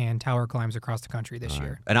 5Ks and tower climbs across the country this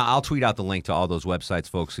year. And I'll tweet out the link to all those websites,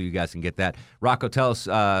 folks, so you guys can get that. Rocco, tell us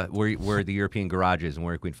where the European Garage is and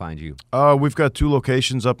where we can find you. We've got 2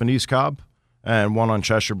 locations up in East Cobb and 1 on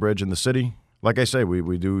Cheshire Bridge in the city. Like I say,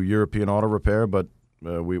 we do European auto repair, but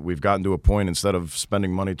we've gotten to a point, instead of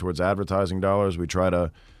spending money towards advertising dollars, we try to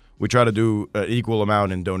do an equal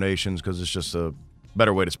amount in donations, because it's just a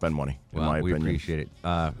better way to spend money, in my opinion. We appreciate it.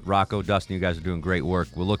 Rocco, Dustin, you guys are doing great work.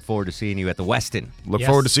 We'll look forward to seeing you at the Westin. Look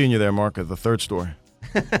forward to seeing you there, Mark, at the 3rd story.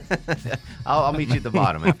 I'll meet you at the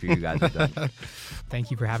bottom after you guys are done. Thank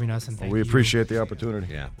you for having us, and we appreciate the opportunity.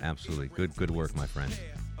 Yeah, absolutely. Good work, my friend.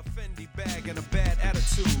 Bag and a bad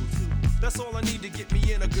attitude. That's all I need to get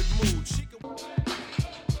me in a good mood.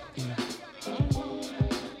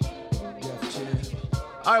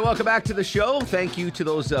 All right, welcome back to the show. Thank you to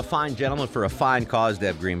those fine gentlemen for a fine cause,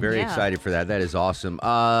 Deb Green. Very excited for that. That is awesome.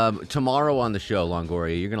 Tomorrow on the show,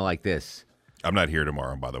 Longoria, you're going to like this. I'm not here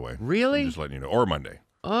tomorrow, by the way. Really? I'm just letting you know. Or Monday.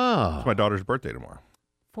 Oh. It's my daughter's birthday tomorrow.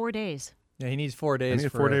 4 days. Yeah, he needs 4 days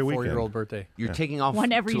for a 4-year-old birthday. You're taking off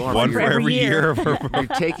one every year. You're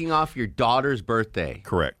taking off your daughter's birthday.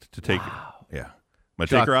 Correct. To take, yeah. I'm going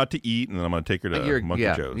to take her out to eat, and then I'm going to take her to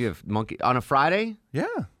Monkey Joe's. You have Monkey on a Friday? Yeah.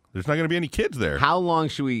 There's not going to be any kids there. How long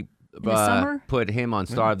should we put him on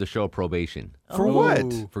Star of the Show probation? For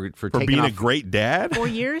what? For being a great dad? 4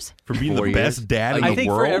 years? For being the best dad in the world? I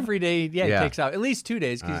think for every day, it takes out at least 2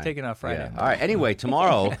 days, because he's taking off Friday. Yeah. All right. Anyway,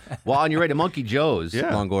 tomorrow, while on your way to Monkey Joe's,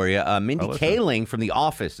 Longoria, Mindy Kaling from The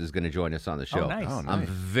Office is going to join us on the show. Oh, nice. I'm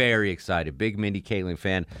very excited. Big Mindy Kaling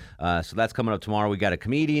fan. So that's coming up tomorrow. We got a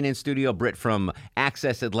comedian in studio, Britt from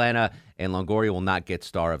Access Atlanta, and Longoria will not get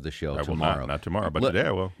Star of the Show tomorrow. Not tomorrow, but today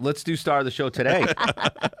I will. Let's do Star of the Show today.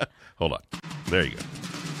 Hold on. There you go.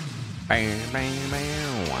 And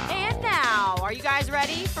now, are you guys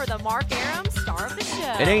ready for the Mark Arum Star of the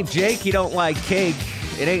Show? It ain't Jake, he don't like cake.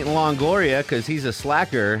 It ain't Longoria, because he's a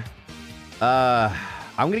slacker. I'm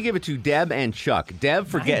going to give it to Deb and Chuck. Deb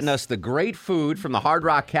for getting us the great food from the Hard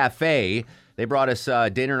Rock Cafe. They brought us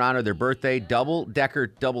dinner in honor of their birthday, double-decker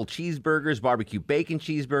double cheeseburgers, barbecue bacon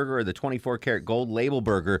cheeseburger, or the 24-karat gold label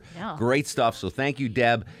burger. Yeah. Great stuff. So thank you,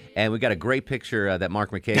 Deb. And we got a great picture that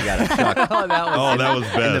Mark McKay got of Chuck. that was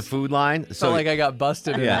best. In the food line. Felt like I got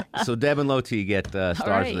busted. Yeah. So Deb and Loti get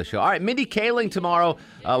stars of the show. All right, Mindy Kaling tomorrow.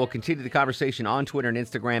 We'll continue the conversation on Twitter and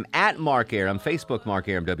Instagram at Mark Arum, Facebook Mark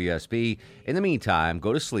Arum WSB. In the meantime,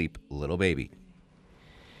 go to sleep, little baby.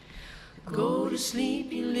 Go to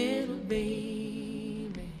sleep, you little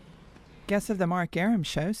baby. Guests of the Mark Arum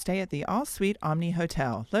Show stay at the All Suite Omni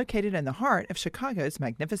Hotel, located in the heart of Chicago's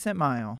Magnificent Mile.